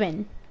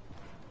henchmen.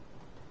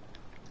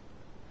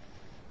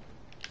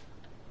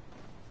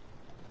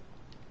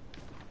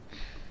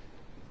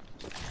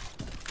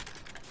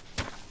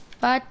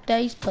 Fight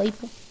these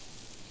people.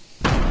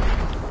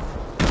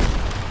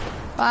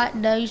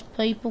 Fight these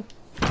people.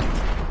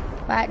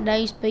 Fight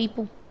these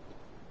people.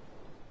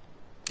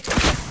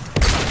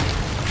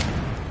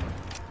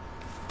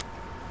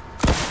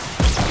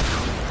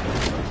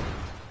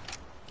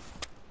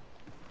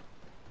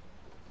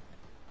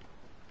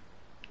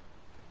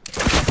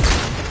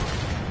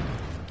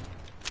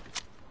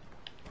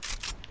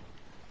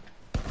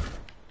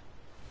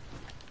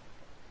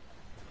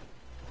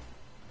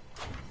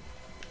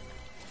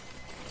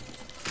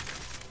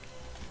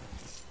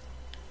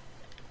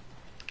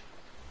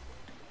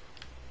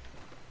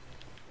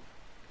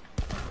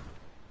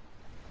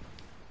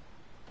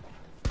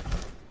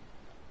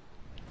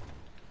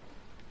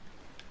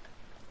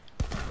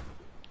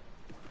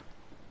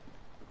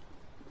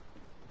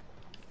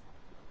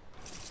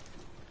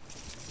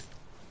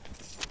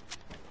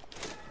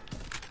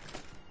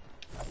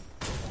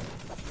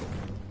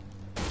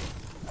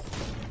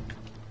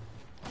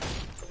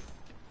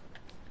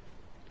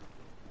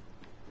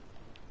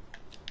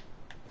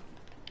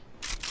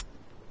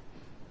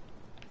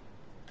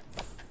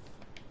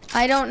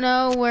 I don't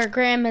know where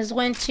Graham has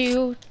went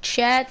to,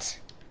 chat.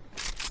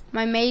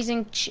 My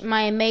amazing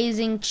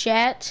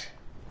chat.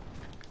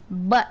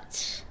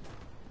 But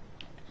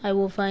I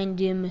will find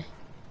him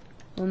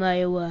no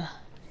matter what.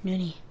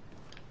 Nuni.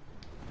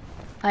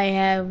 I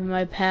have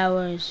my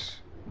powers.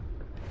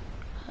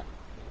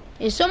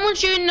 Is someone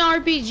shooting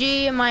an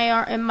RPG in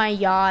my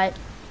yacht?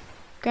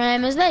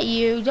 Graham, is that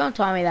you? Don't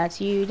tell me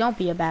that's you. Don't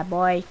be a bad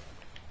boy.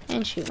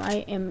 And shoot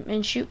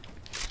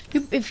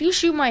if you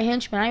shoot my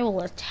henchman, I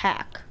will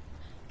attack.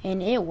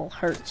 And it will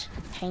hurt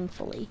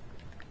painfully.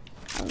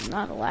 I will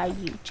not allow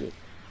you to.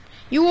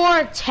 You are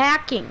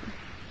attacking.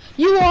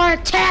 You are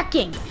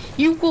attacking.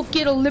 You will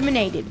get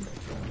eliminated.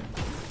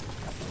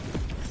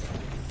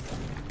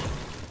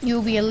 You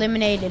will be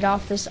eliminated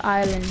off this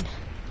island.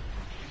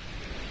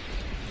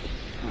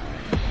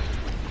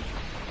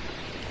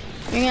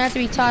 You're gonna have to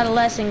be taught a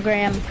lesson,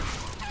 Graham.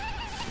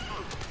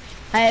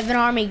 I have an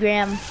army,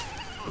 Graham,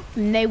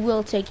 and they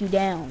will take you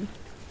down.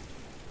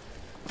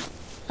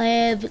 I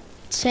have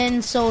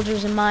 10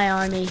 soldiers in my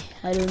army.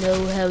 I don't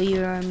know how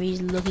your army's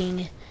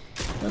looking,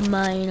 but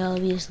mine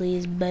obviously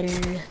is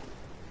better.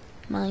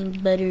 Mine's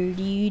better,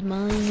 dude.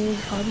 Mine is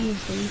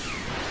obviously.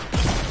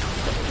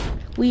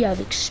 We have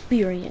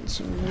experience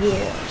in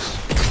wars.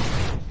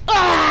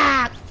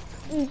 Ah!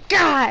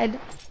 God!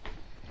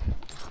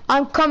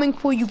 I'm coming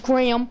for you,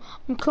 Graham.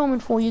 I'm coming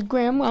for you,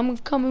 Graham. I'm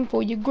coming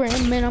for you,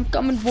 Graham. Man, I'm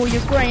coming for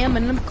you, Graham.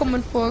 And I'm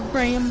coming for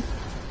Graham.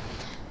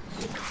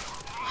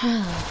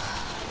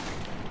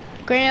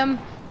 Graham,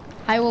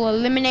 I will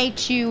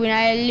eliminate you, and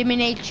I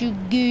eliminate you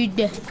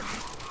good.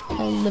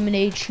 I'll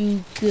eliminate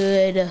you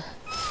good.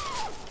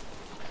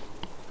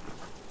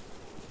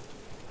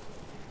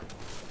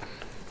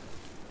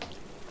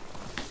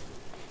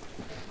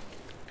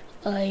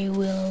 I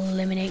will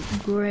eliminate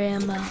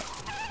Graham.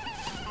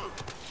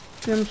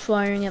 Graham's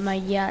firing at my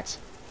yacht.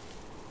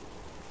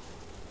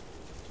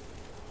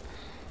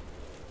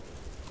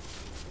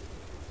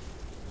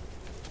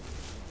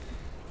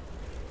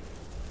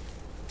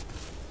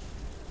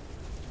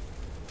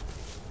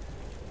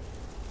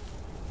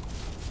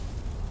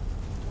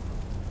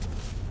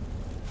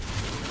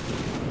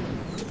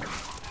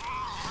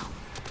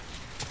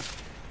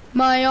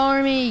 My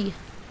army!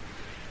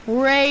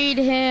 Raid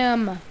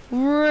him!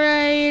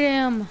 Raid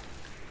him!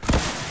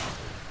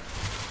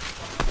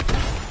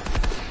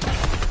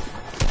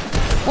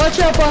 Watch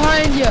out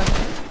behind you.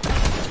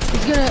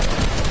 He's gonna.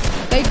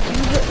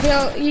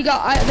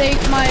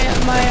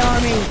 My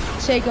army.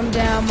 Take him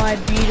down, my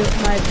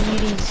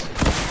beauties.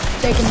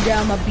 Take him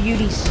down, my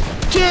beauties.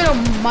 Get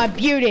him, my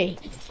beauty.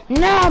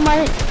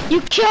 No,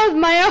 you killed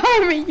my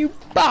army, you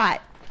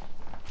bot.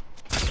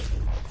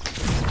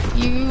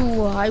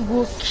 I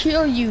will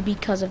kill you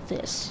because of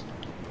this.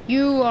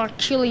 You are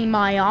killing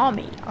my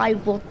army. I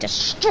will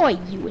destroy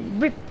you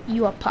and rip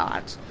you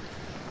apart.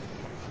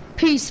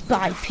 Piece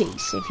by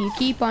piece. If you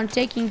keep on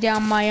taking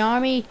down my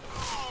army,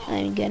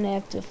 I'm gonna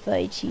have to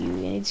fight you,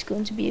 and it's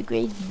going to be a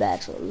great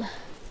battle.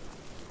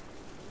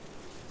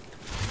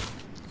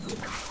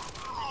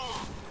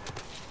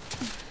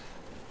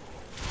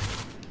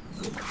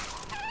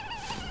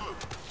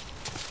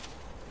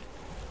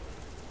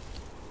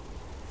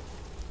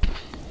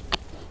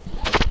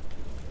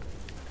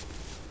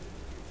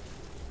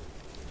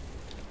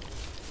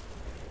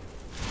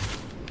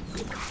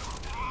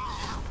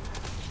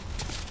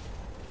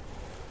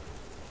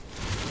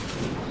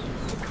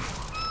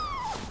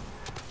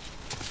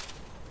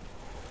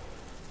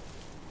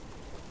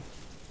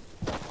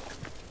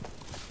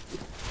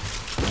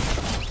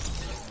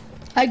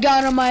 I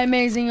got him, my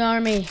amazing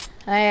army.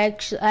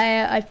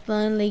 I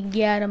finally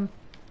got him.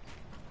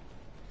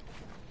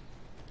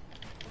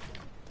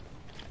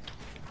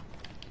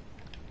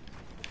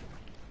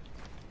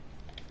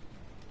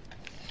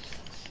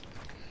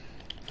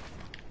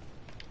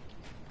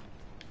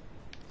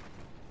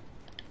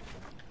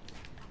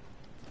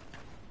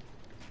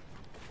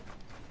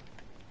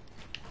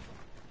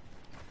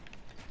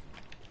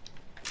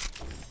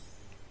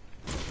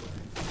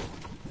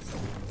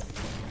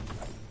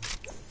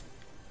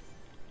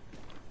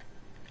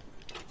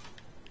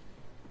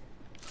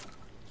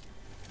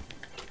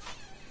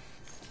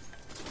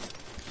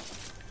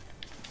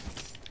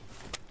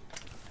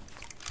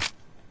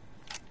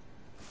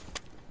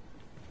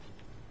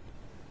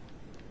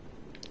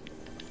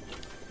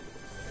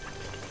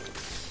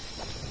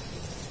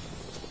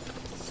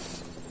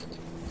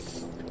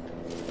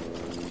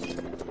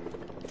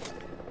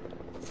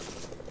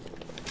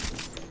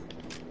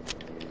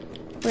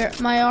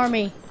 My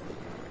army.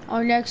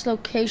 Our next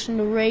location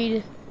to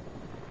raid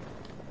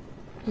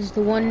is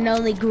the one and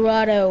only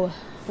grotto.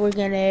 We're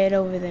gonna head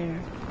over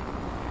there.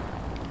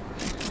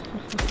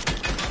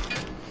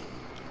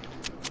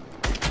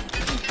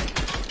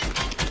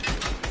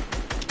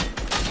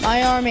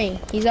 My army,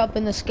 he's up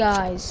in the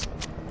skies.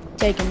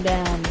 Take him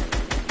down.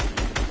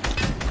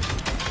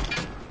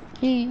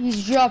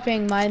 He's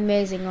dropping my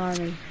amazing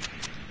army.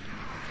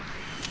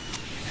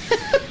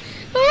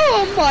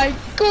 Oh my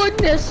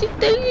goodness, he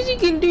thinks he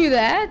can do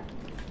that?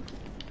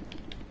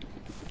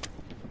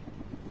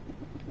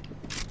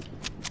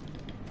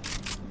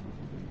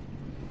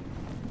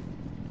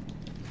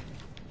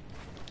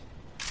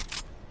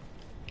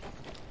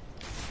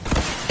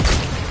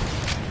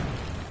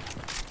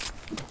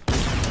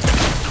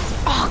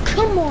 Oh,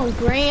 come on,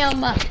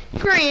 Graham.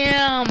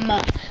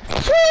 Graham.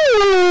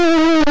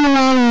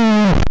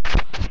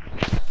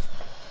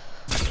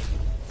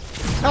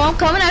 Oh, I'm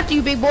coming after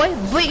you, big boy.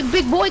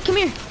 Big boy, come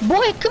here.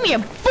 Boy, come here.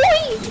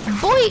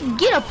 Boy,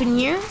 get up in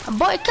here.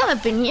 Boy, come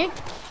up in here.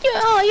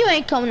 You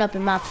ain't coming up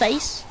in my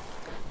face.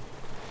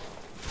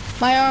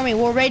 My army,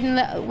 we're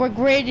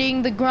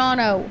grading the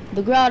grotto.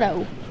 The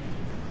grotto.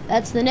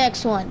 That's the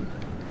next one.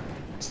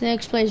 It's the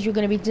next place you're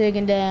gonna be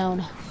digging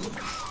down.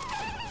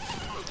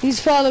 He's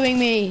following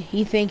me.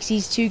 He thinks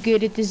he's too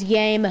good at this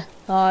game.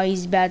 Oh,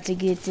 he's about to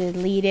get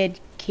deleted,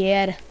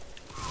 kid.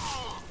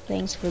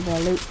 Thanks for the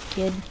loot,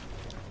 kid.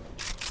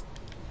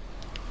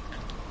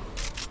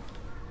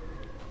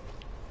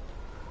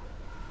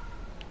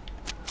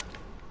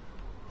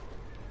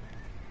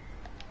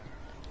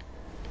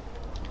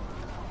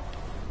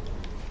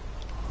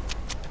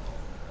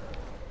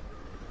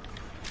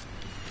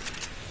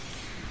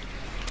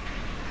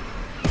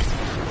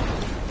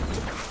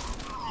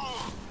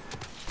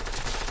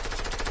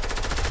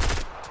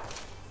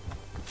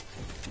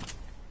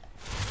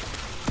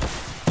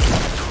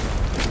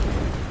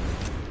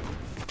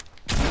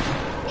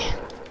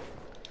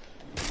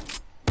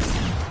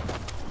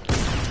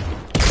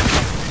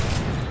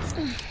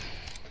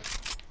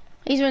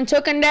 He's been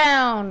taken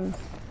down.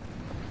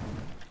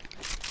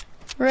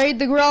 Raid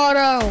the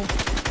grotto.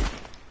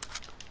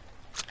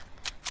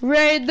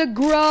 Raid the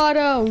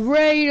grotto.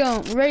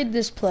 Raid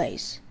this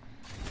place.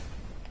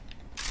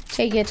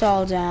 Take it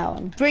all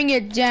down. Bring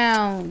it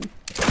down.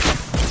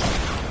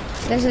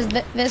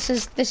 This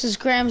is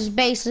Graham's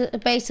base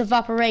of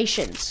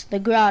operations. The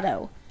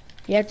grotto.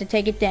 You have to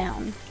take it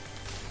down.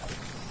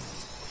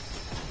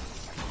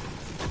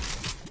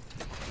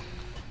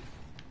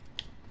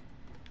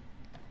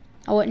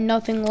 I want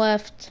nothing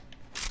left.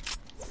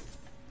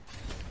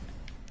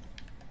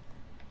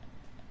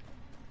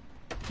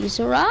 He's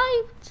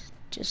arrived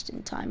just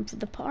in time for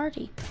the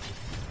party.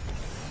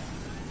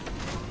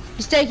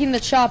 He's taking the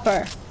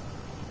chopper.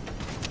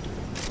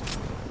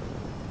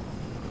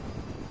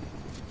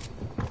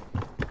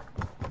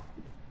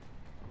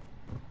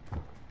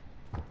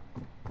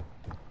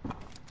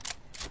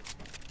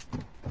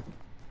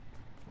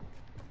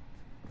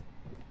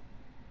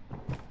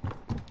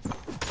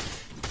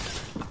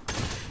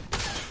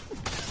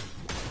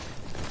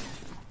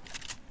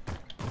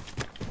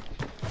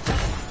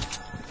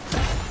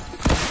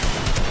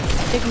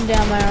 Take him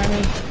down, my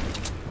army.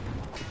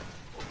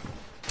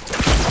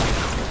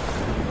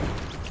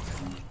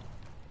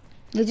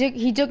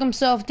 He took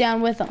himself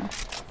down with him.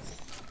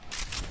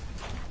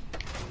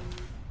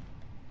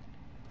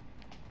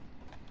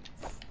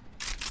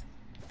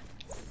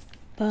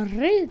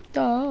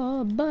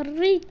 Burritos.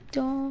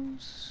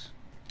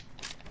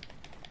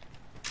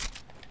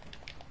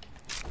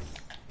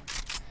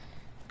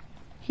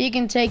 He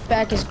can take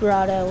back his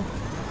grotto.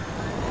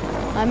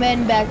 I'm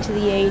heading back to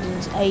the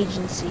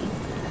agency.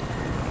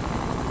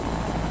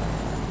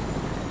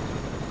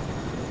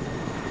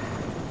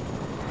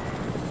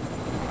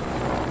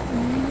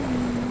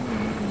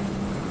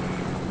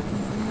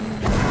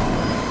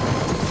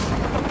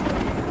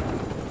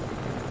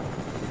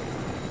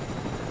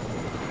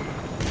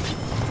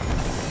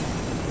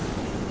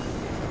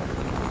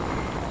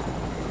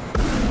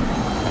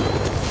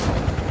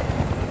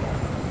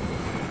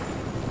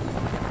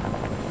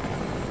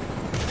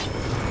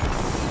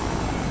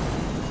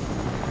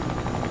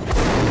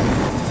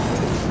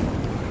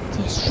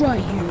 Right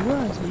here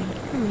was me.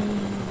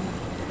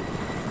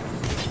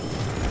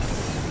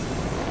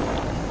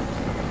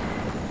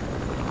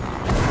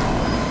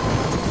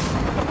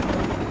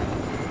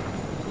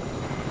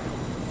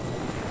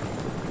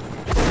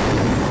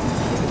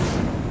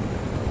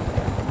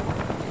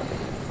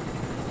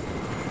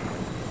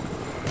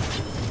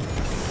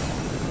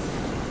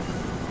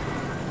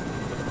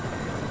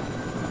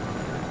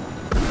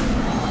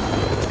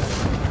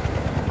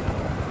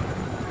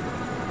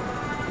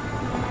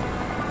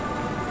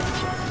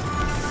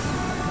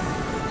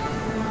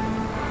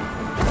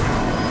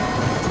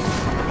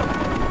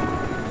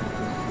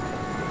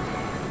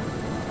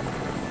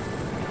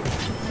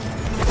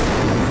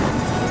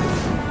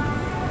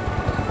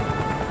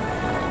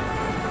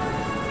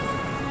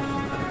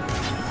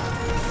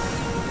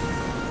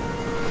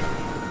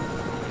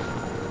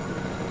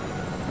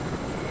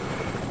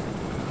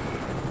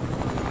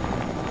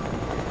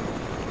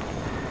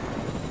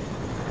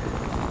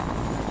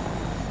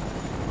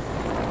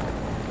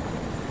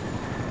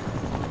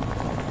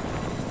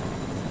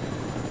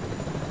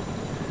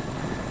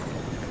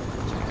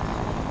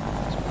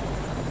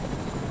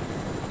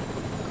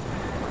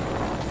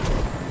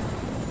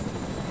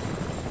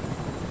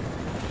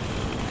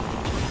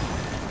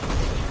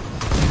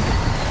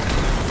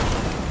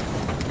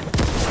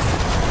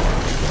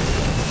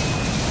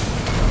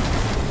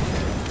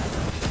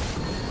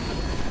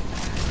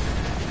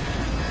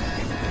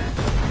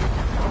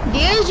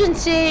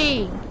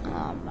 Agency!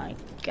 Oh my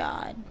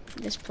god,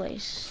 this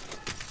place.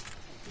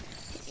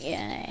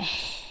 Yeah.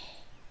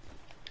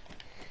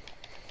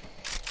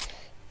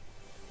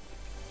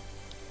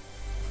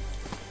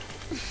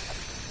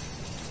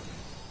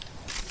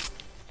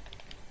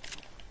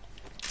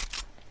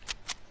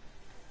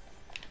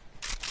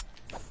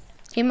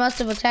 He must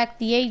have attacked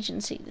the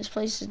agency. This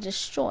place is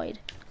destroyed.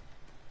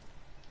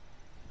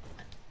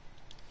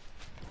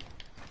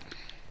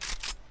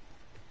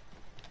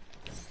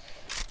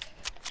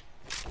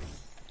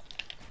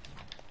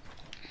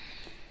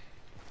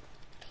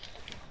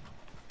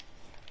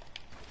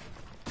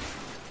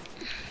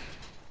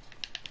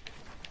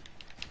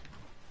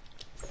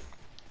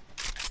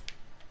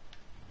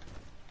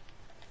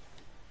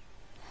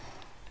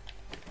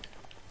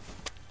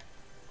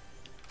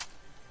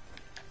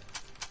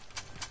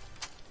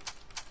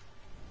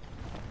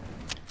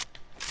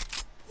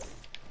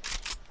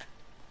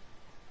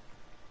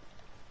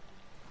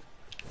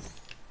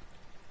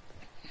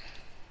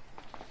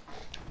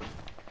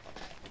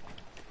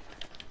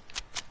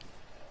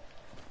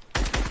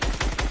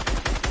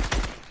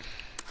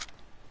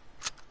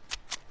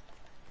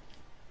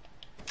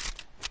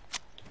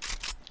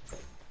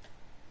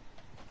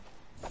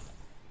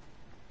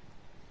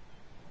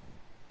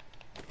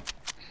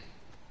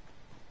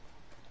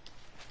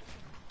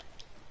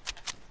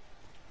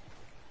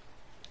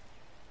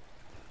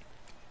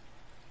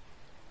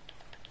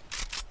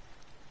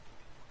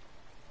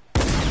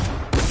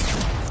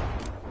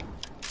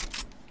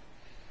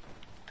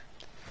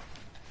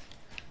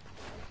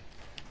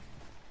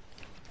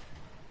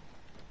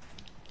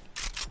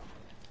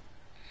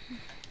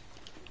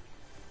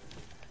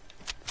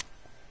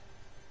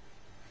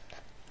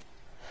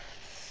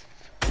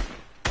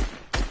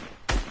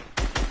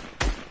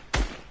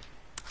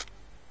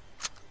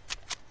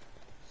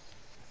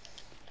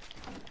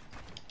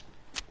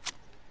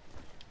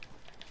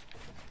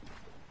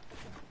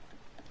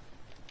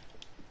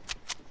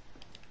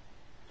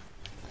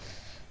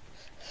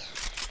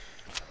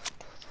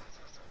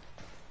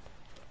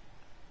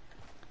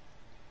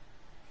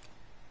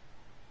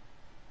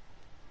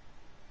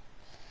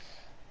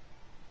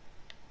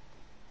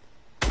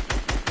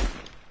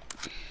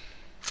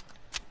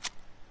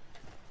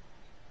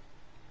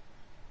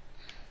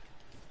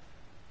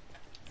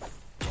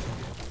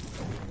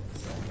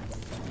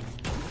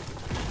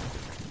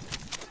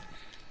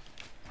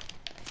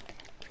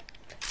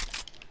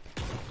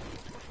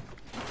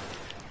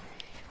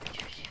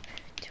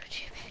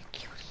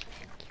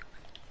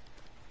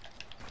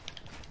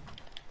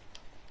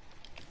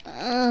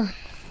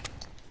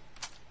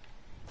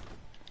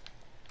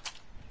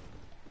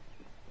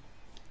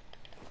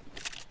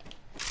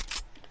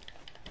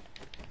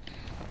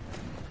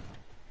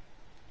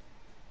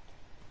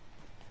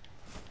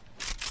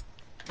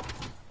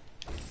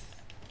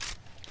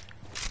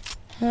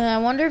 I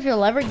wonder if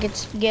he'll ever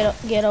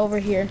get over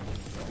here.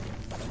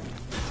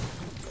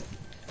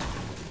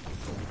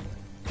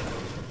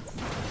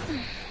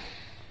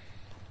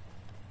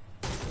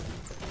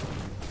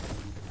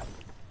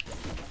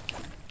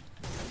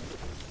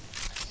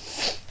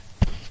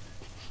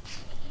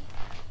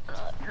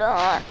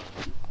 No.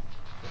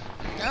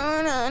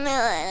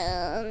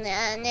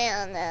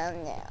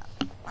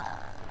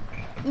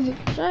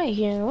 It's right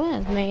here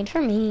was made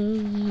for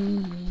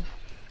me.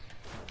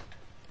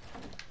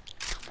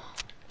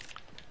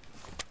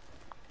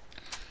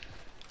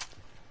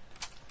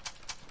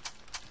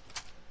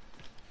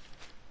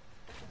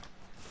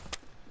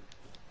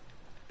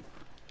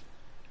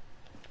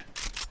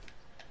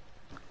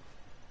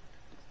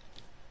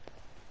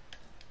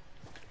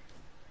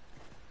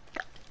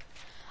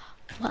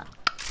 What?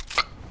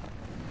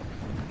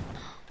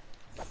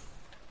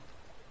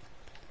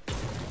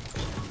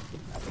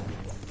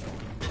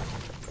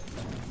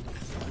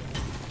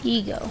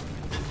 Ego.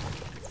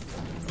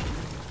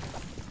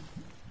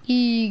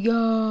 Ego.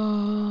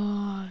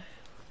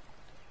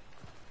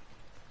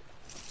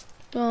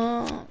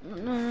 No, no,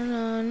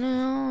 no,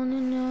 no, no,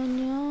 no.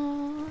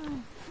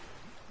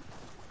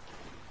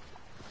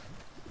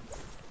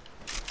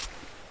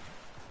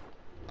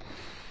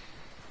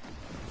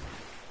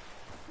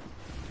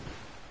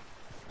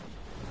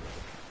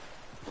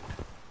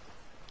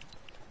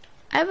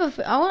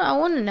 I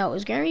want to know,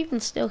 is Gary even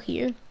still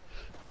here?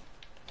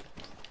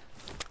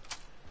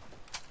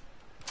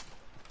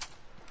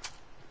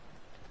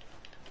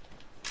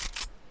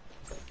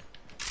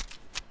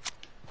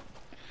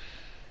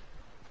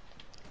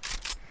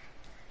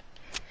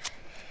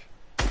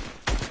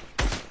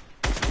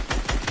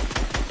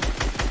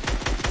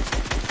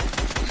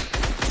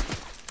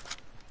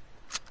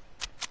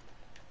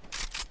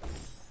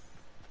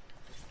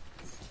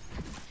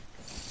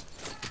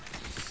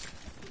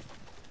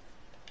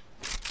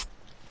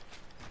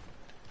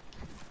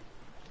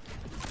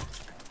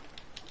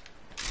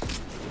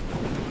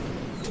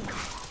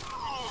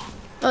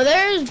 Oh,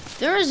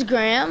 there's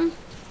Graham.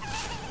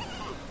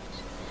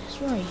 That's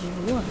right here.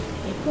 What?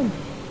 Hey,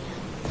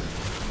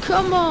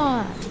 come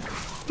on.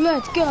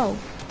 Let's go.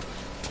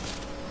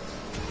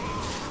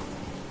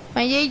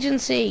 My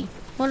agency.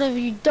 What have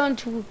you done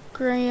to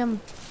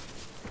Graham?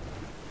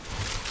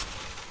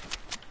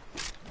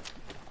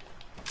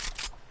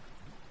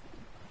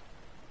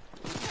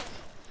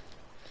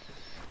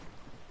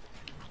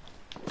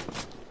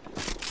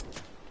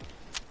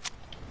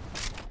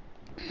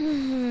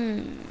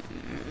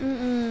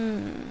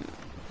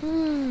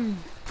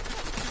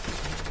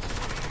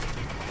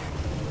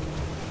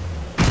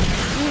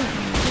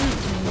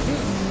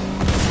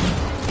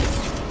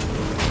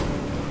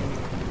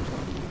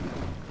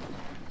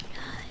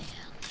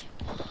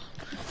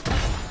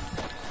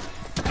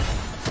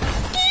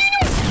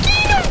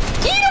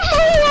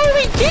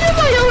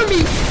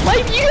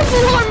 My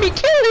beautiful army,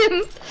 kill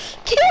him!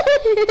 Kill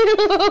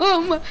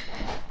him!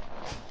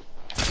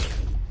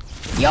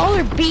 Y'all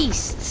are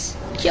beasts.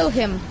 Kill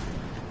him.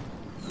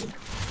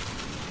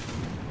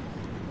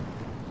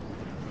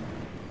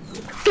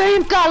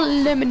 Graham got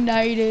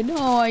eliminated.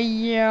 Oh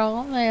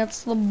yeah,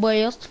 that's the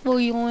best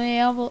feeling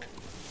ever.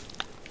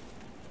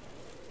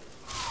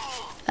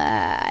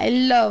 I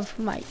love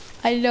my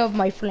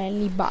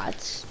friendly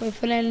bots. My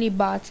friendly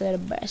bots are the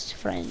best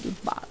friendly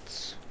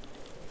bots.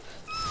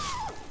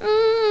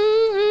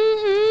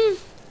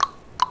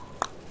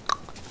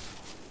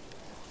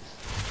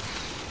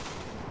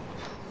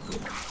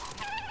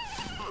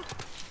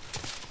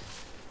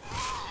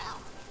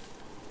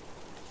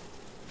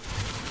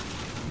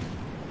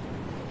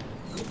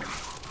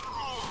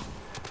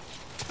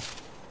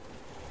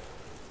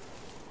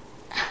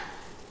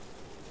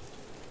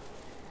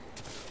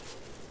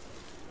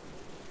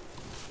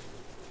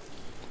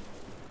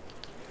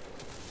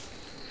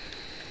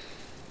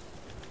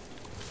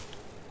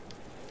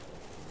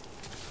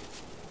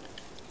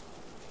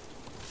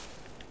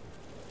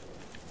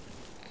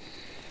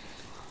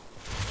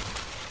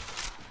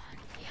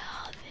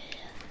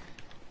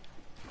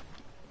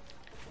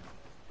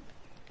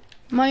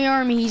 My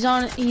army, he's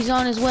on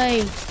his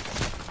way.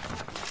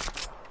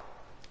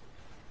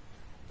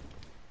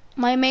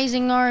 My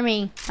amazing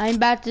army, I'm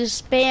about to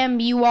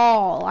spam you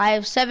all. I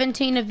have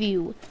 17 of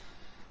you.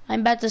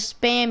 I'm about to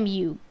spam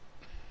you.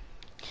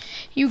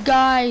 You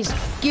guys,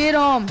 get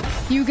them.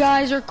 You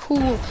guys are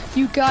cool.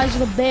 You guys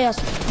are the best.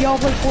 Y'all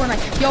play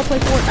Fortnite. Y'all play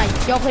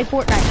Fortnite. Y'all play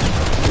Fortnite.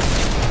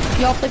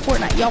 Y'all play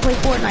Fortnite. Y'all play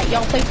Fortnite.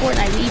 Y'all play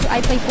Fortnite. I play Fortnite. I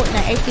play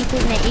Fortnite. I play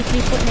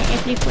Fortnite. I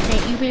play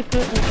Fortnite. You play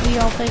Fortnite. We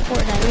all play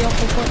Fortnite. We all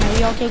play Fortnite.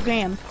 We all kill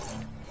Graham.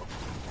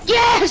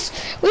 Yes!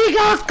 We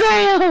got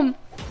Graham!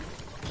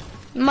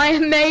 My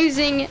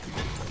amazing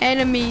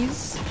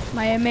enemies,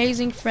 my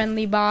amazing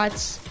friendly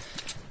bots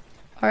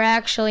are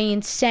actually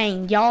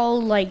insane.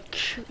 Y'all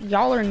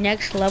are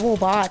next level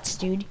bots,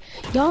 dude.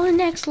 Y'all are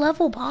next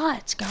level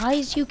bots,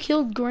 guys. You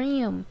killed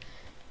Graham.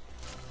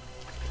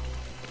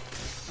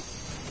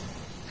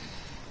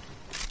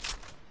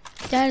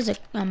 That is an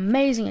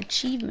amazing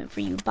achievement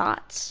for you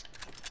bots.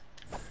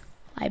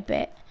 I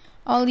bet.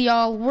 All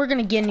y'all, we're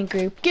gonna get in a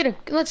group.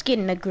 Let's get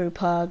in a group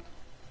hug.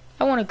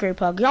 I want a group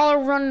hug. Y'all are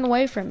running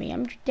away from me.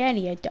 I'm your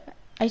daddy.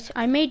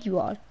 I made you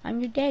all. I'm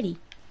your daddy.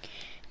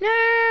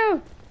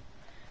 No!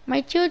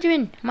 My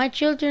children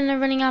are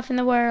running off in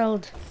the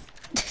world.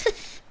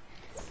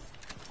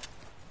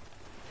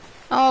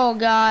 Oh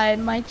God,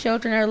 my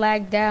children are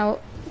lagged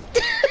out.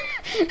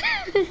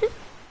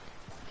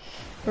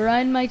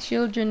 Run, my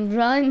children,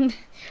 run.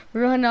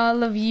 Run,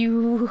 all of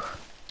you.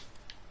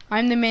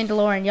 I'm the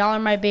Mandalorian. Y'all are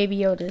my baby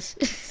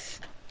Yodas.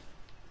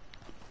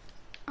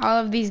 All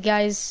of these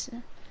guys,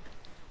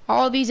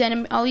 all these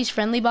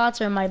friendly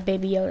bots are my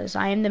baby Yodas.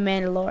 I am the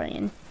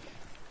Mandalorian.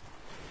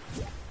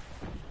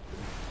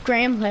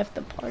 Graham left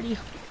the party.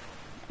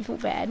 I feel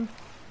bad.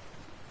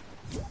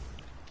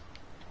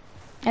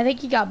 I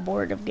think he got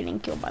bored of getting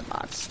killed by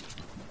bots.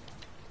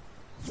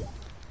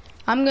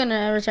 I'm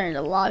gonna return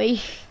to the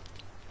lobby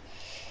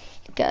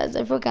because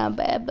I feel kind of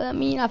bad, but I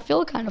mean, I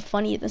feel kind of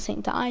funny at the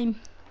same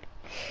time.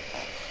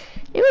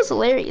 It was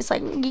hilarious.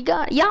 Like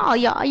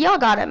y'all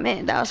gotta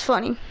admit that was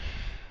funny.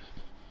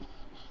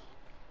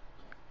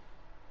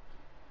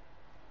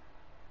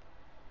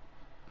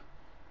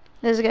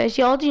 This guys,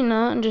 y'all do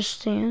not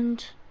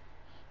understand.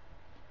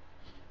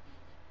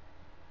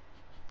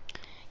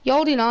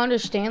 Y'all do not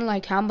understand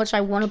like how much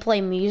I want to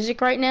play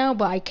music right now,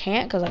 but I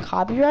can't because of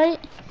copyright.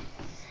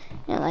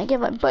 And like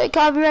if I put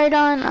copyright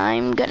on,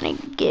 I'm gonna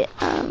get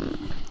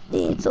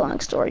it's a long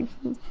story.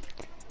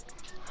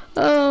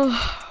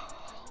 Oh.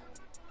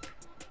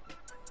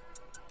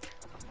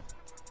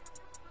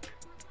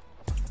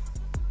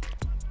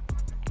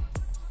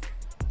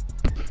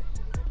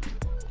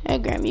 Hey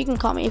Graham, you can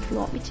call me if you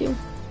want me to.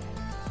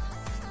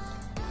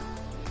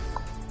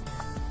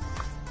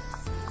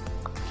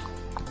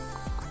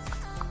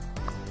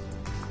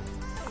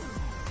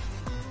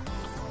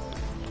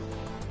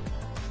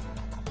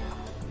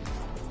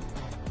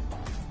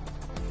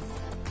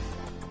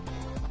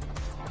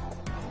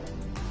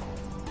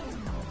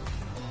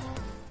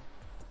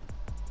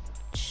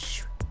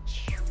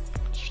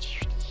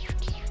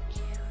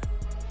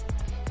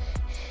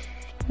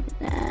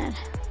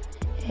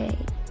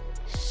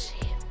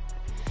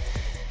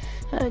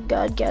 Oh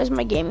God, guys,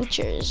 my gaming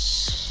chair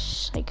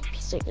is like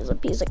a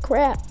piece of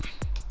crap.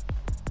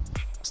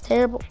 It's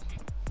terrible.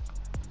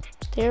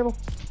 It's terrible.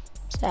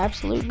 It's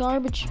absolute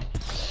garbage.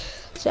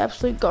 It's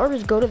absolute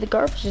garbage. Go to the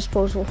garbage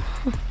disposal.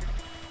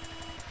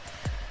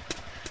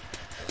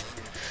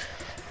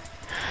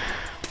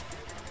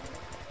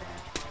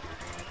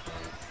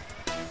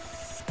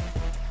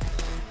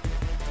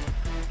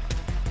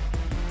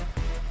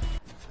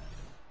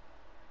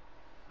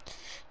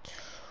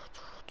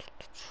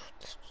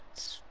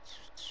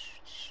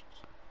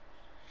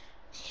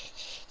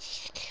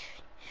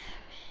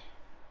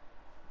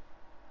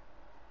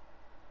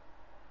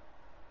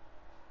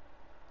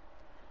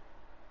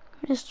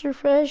 Mr.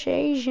 Fresh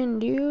Asian,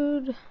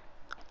 dude.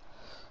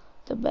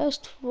 The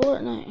best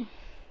Fortnite.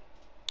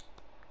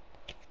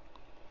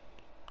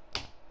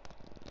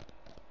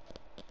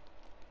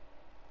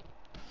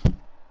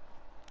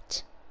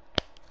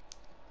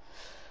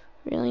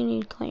 Really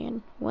need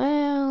clan.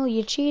 Well,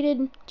 you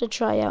cheated to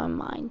try out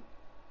mine.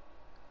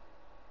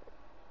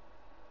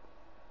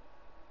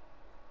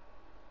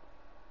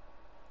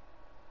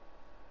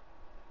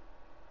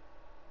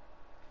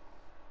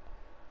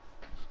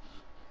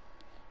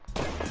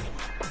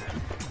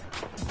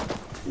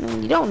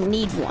 You don't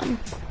need one.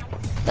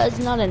 That is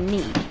not a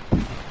need.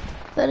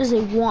 That is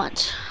a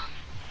want.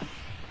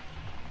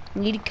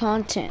 Need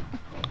content.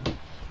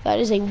 That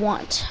is a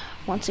want.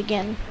 Once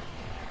again.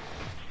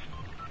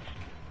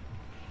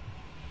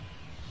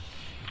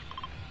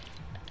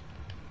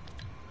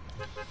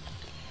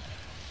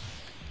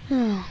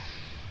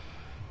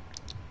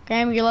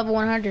 Graham, you're level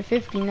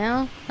 150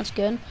 now. That's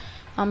good.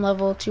 I'm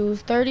level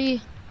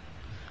 230.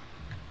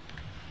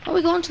 Are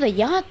we going to the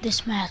yacht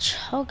this match?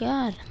 Oh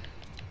God.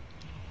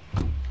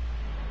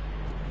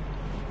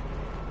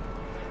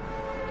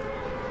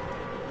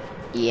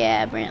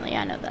 Yeah, Brantley,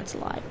 I know that's a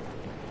lie.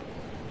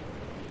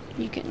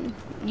 You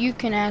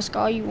can ask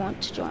all you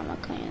want to join my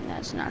clan.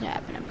 That's not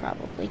happening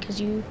probably because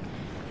you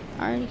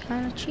already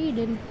kind of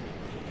cheated.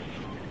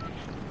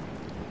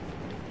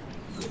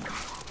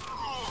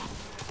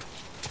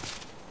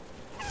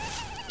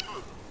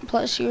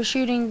 Plus, you were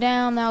shooting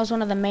down. That was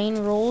one of the main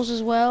rules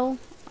as well.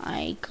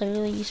 I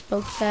clearly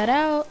spoke that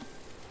out.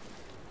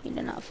 You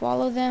did not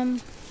follow them.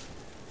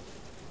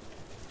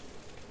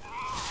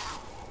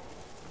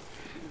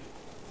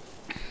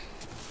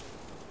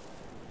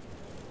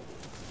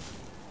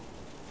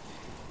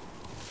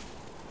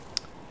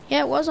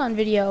 Yeah, it was on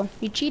video.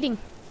 You cheating.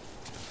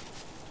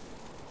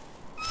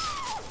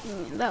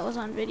 That was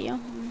on video.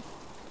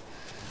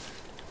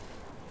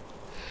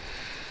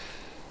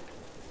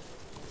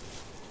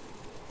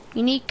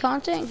 You need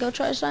content? Go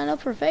try to sign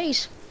up for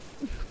Face.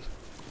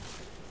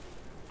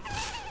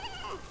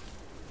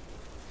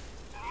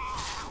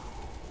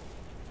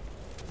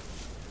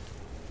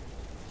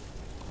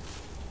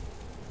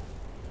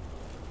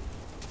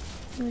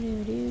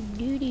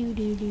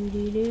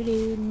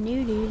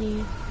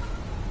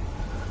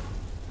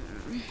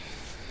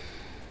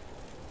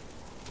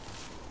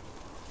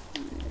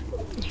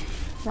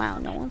 Wow,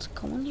 no one's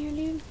going here,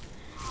 dude.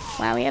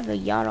 Wow, we have the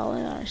yacht all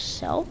in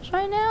ourselves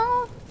right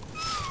now.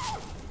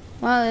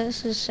 Wow,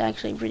 this is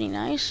actually pretty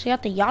nice. We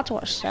got the yacht to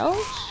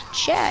ourselves.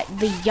 Chat,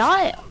 the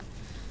yacht.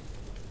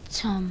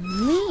 To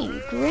me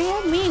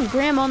and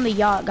Graham on the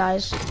yacht,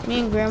 guys. Me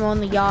and Graham on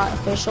the yacht,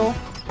 official.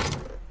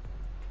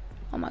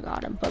 Oh my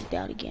god, I'm bugged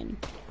out again.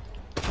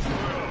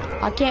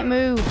 I can't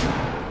move.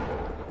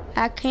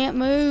 I can't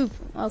move.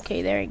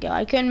 Okay, there you go.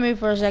 I couldn't move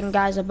for a second,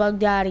 guys. I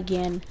bugged out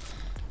again.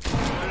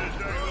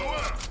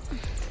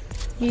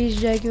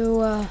 He's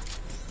Jaguar.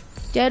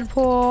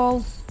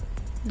 Deadpool.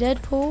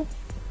 Deadpool.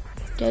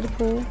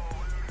 Deadpool.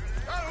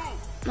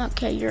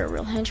 Okay, you're a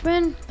real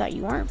henchman. Thought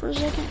you weren't for a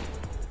second.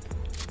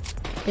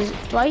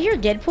 Do I hear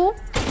Deadpool?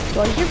 Do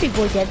I hear big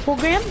boy Deadpool,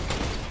 Graham?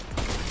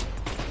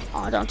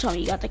 Oh, don't tell me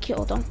you got the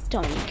kill. Don't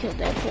tell me you killed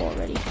Deadpool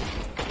already.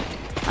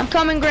 I'm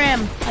coming,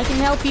 Graham. I can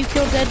help you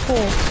kill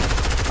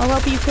Deadpool. I'll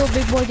help you kill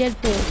big boy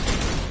Deadpool.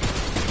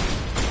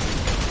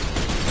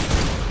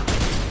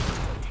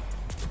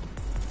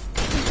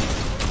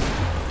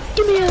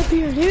 Get me up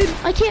here, dude.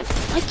 I can't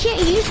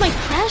use my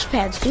crash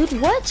pads, dude.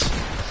 What?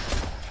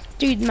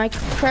 Dude, my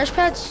crash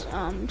pads,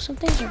 some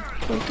things are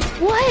broken.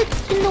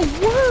 What in the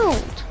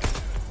world?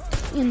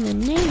 In the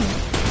name.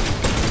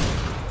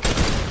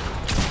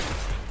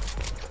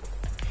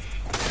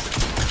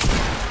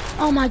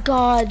 Oh my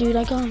god, dude,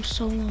 I got him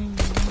so long.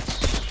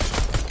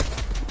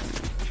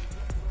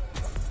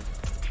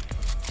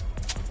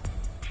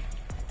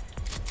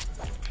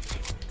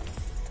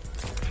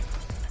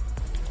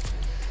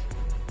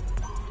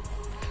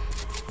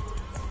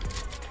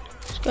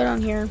 Let's go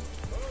down here.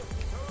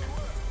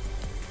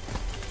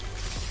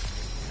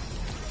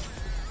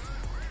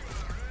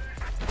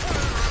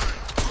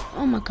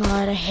 Oh my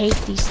god, I hate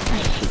crash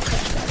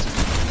pads.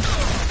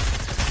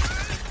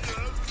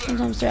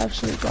 Sometimes they're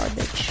absolute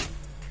garbage.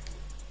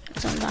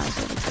 Sometimes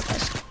they're like the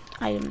best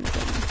item in the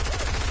game.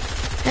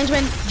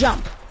 Henchman,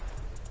 jump!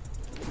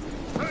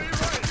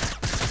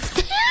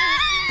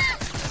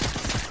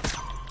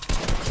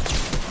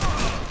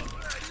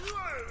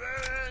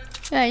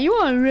 Yeah, you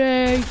are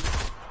right.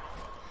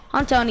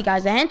 I'm telling you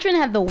guys, the henchmen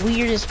have the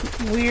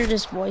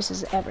weirdest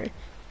voices ever.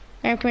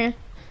 Come here.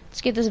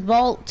 Let's get this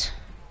vault.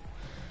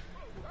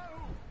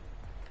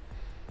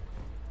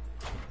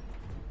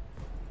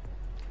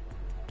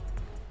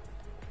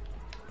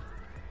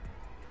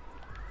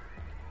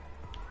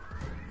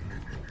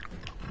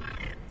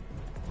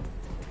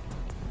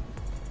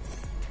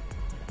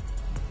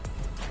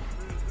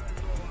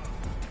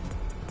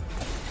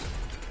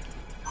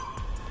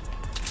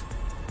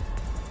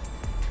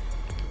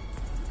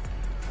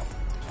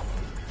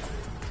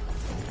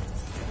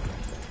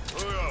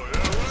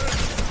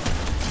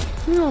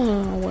 I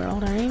don't know where all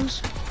that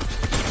aims.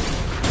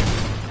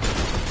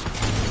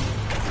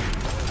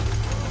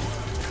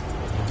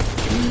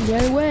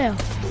 Very well.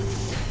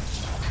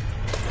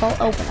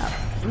 Vault open up.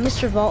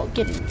 Mr. Vault,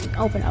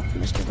 open up,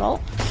 Mr.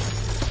 Vault.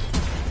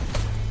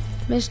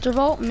 Mr.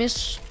 Vault,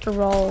 Mr.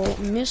 Vault,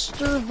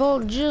 Mr.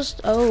 Vault,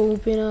 just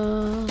open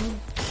up.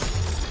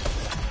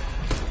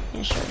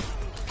 Yeah, sure.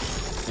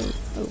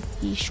 Oh,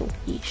 yeah, sure,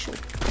 yeah, sure.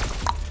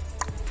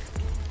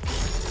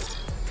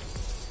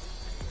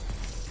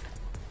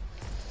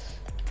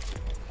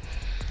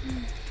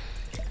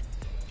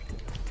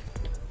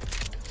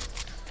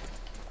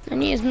 I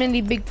need as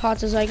many big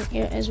pots as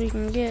we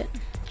can get.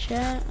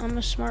 Chat, I'm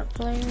a smart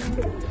player.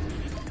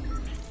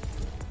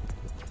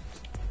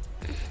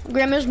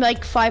 Graham, there's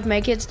like 5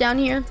 medkits down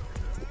here.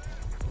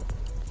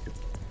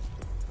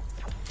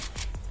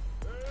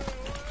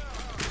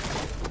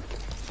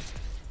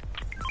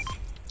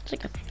 It's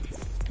like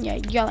yeah,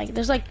 you got like,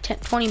 there's like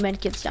 20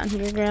 medkits down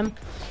here, Graham.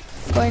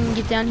 Go ahead and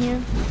get down here.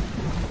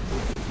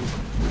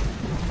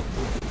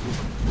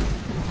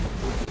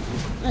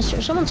 That's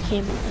true, someone's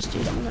camping us,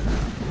 dude. I'm gonna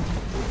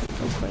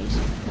go crazy.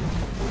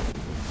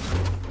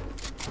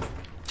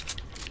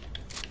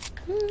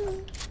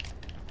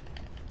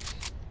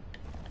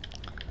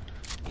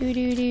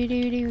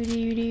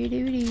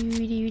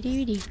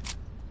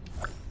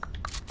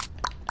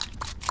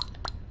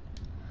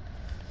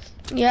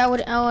 Yeah, I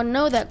would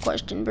know that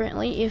question,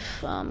 Brentley,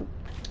 if,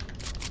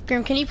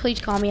 Graham, can you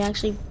please call me,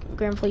 actually?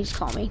 Graham, please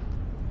call me.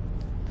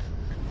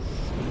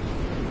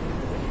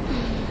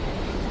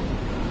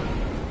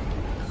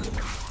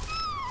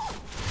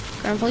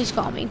 Graham, please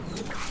call me.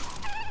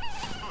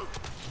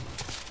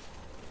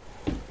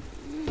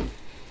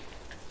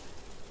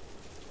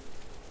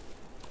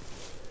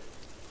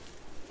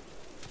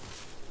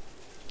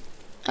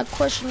 A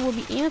question will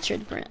be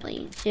answered,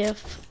 Brentley,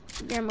 if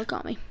Graham will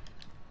call me.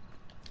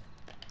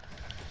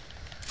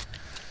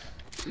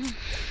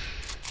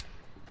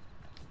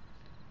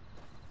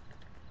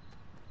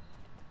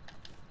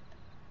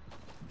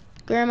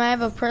 Graham, I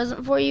have a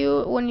present for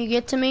you when you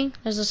get to me.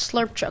 There's a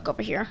slurp truck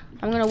over here.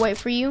 I'm gonna wait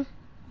for you.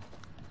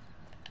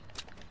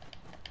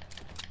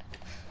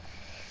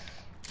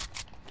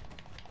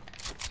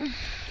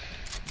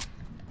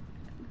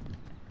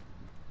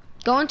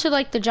 Go into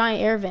like the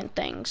giant air vent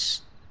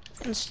things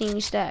and steamy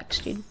stacks,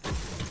 dude.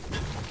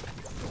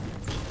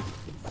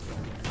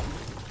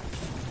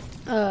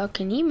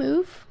 Can he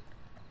move?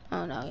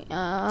 Oh no,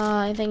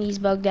 I think he's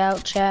bugged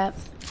out, chat.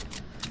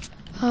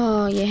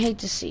 Oh, you hate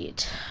to see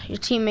it. Your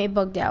teammate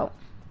bugged out.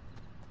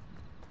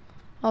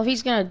 Oh, if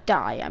he's gonna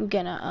die, I'm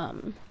gonna,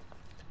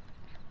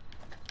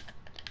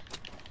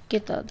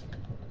 get the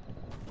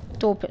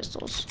dual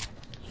pistols.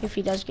 If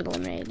he does get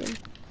eliminated.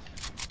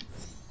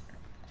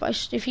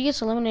 If he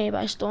gets eliminated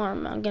by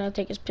Storm, I'm gonna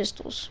take his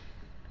pistols.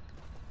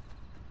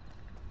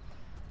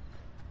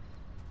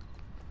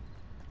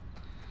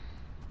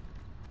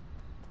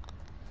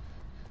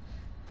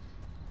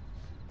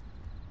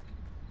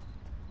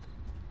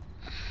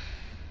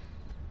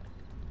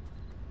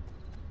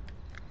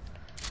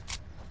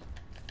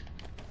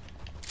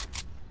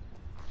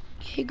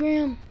 Hey,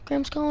 Graham.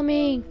 Graham's calling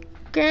me.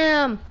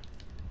 Graham.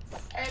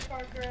 Hey,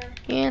 Parker.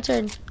 He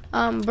answered.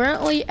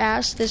 Brentley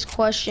asked this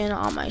question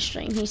on my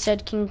stream. He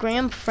said, "Can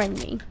Graham friend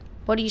me?"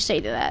 What do you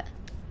say to that?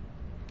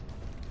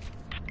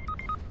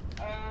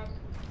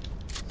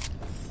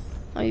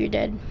 Oh, you're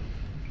dead.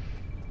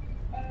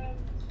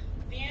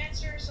 The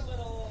answer is a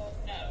little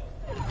no.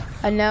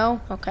 A no?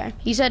 Okay.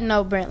 He said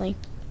no, Brentley.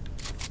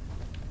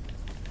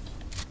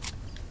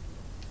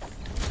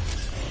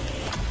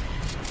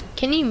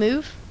 Can you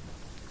move?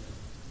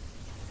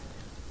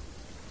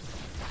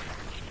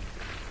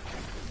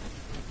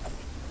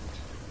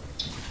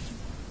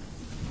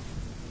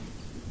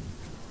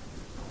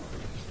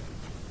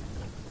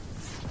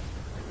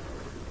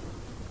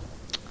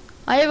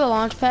 I have a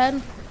launch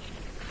pad.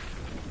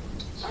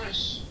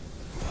 Nice.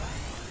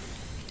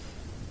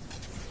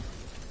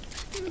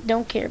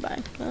 Don't care by.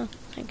 Oh,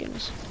 thank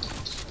goodness.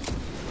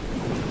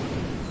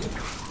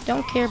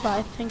 Don't care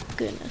by. Thank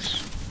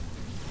goodness.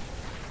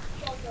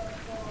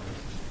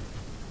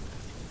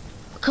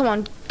 Come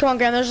on, Graham.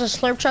 There's a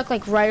slurp truck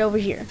like right over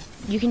here.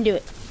 You can do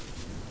it.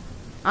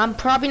 I'm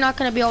probably not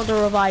gonna be able to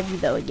revive you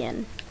though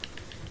again,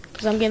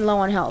 because I'm getting low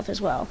on health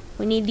as well.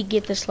 We need to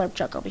get the slurp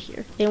truck over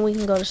here. Then we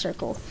can go to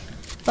circle.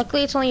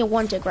 Luckily, it's only a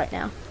 1 tick right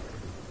now.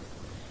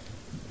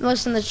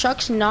 Listen, the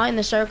truck's not in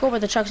the circle,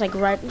 but the truck's like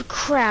right.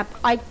 Crap!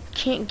 I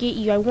can't get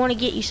you. I want to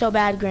get you so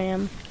bad,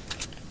 Graham.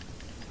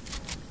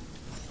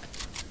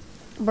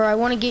 Bro, I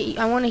want to get you.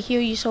 I want to heal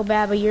you so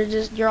bad, but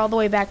you're all the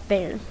way back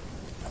there.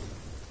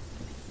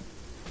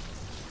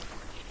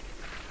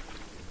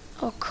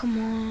 Oh, come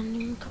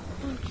on. Come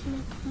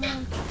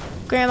on.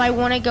 Graham, I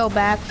want to go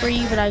back for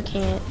you, but I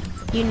can't.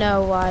 You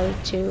know why,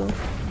 too.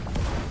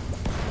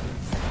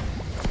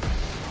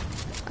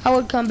 I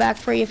would come back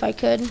for you if I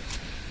could.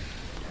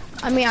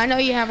 I mean, I know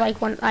you have like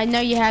one. I know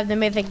you have the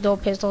mythic dual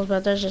pistols,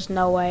 but there's just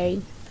no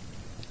way.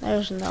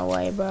 There's no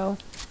way, bro.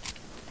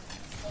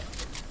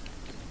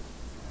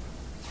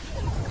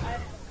 I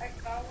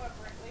got what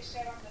Brinkley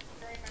said on the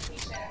stream, and he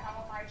said,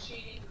 "How am I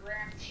cheating?"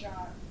 Graham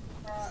shot.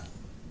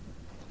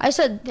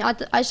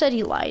 I said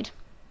he lied.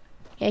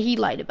 Yeah, he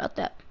lied about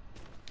that.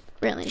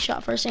 Brinkley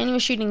shot first, and he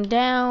was shooting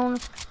down,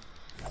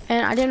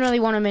 and I didn't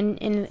really want him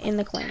in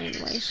the clan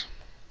anyways.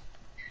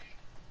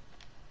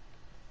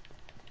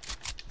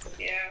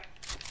 Yeah.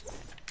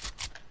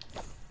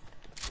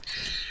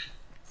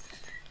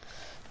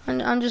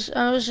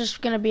 I was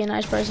just gonna be a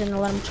nice person and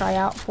let him try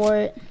out for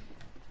it.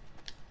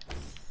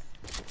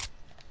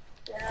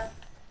 Yeah.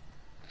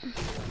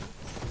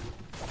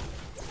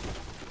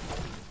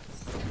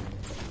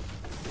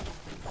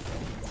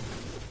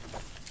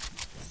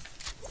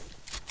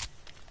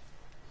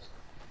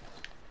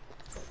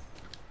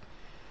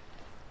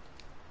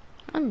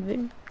 I'm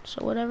good,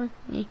 so whatever.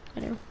 Yeah,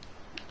 whatever.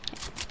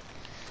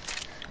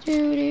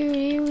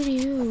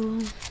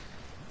 Do.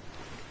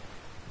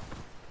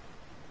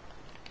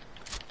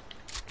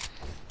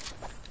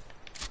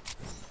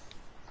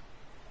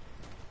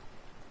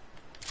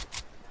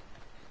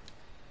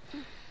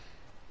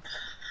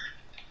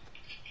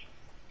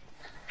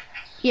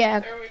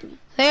 Yeah,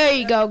 there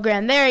you go,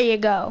 Graham. There you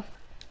go.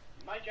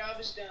 My job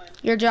is done.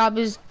 Your job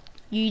is,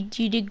 you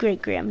did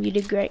great, Graham. You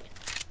did great.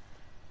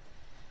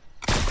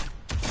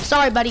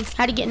 Sorry, buddy.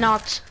 Had to get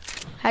knocked.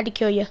 Had to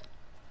kill you.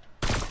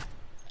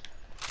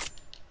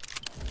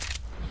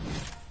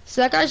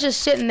 So that guy's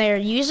just sitting there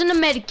using a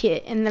med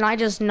kit, and then I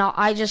just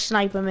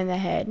snipe him in the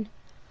head.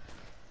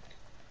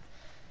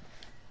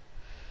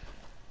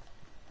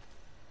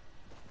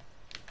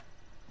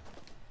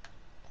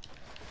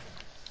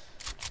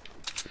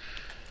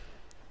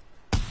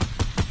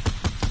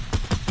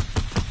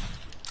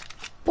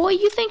 Boy,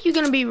 you think you're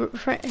gonna be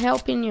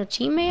helping your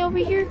teammate over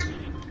here?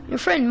 Your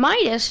friend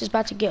Midas is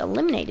about to get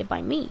eliminated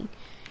by me,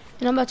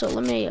 and I'm about to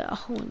eliminate a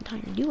whole entire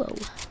duo.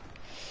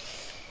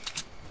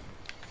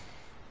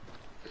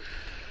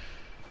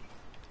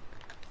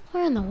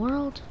 Where in the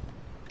world?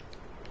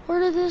 Where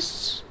did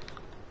this?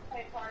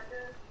 Hey,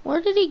 Parker.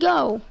 Where did he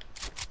go?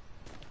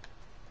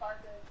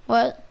 Parker.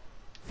 What?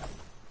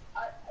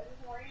 I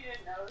just want you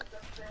to know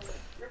something.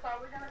 You're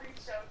probably gonna be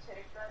so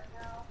ticked right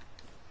now.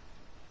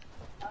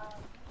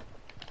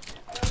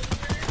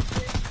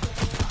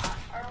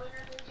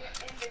 Earlier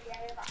in the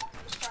game, I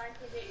was trying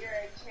to get your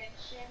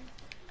attention,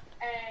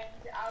 and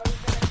I was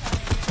gonna try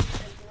to give you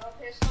the dual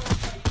pistol, but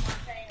you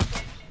weren't paying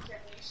attention to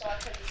me, so I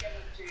couldn't give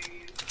them to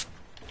you.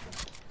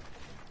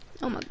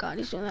 Oh my god,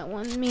 he's doing that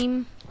one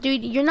meme.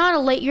 Dude, you're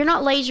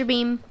not laser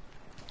beam.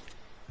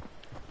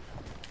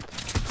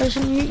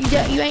 Listen,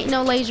 you ain't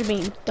no laser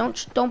beam.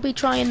 Don't be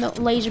trying the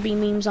laser beam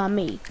memes on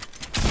me.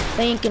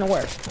 They ain't gonna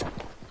work.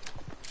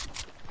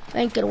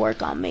 They ain't gonna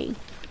work on me.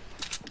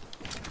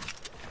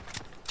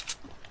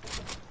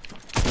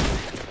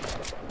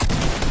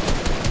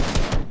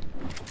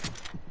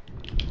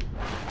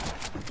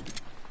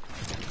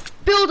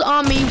 Build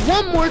on me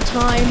one more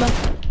time.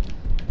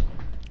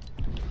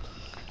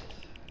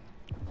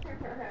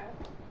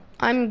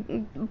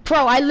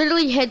 I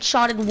literally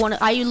headshotted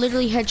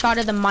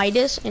the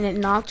Midas and it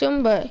knocked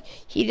him, but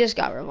he just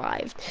got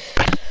revived.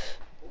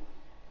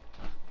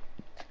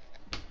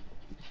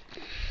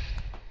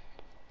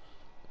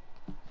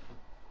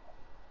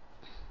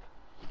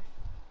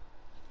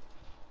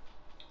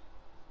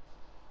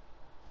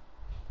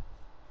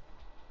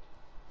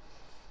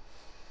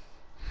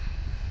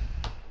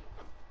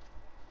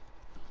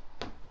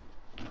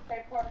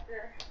 Hey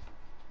Parker.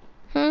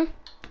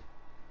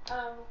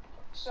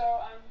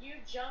 You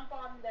jump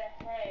on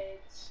the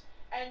heads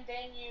and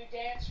then you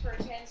dance for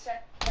 10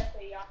 seconds at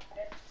the yacht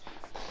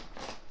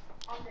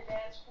on the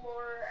dance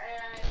floor,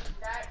 and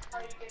that's how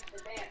you get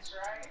the dance,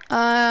 right?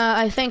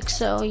 I think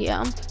so,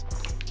 yeah.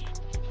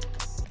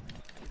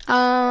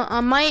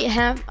 I might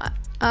have,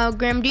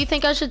 Graham, do you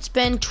think I should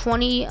spend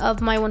 20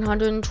 of my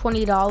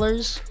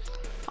 $120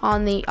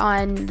 on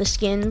the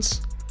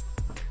skins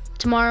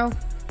tomorrow?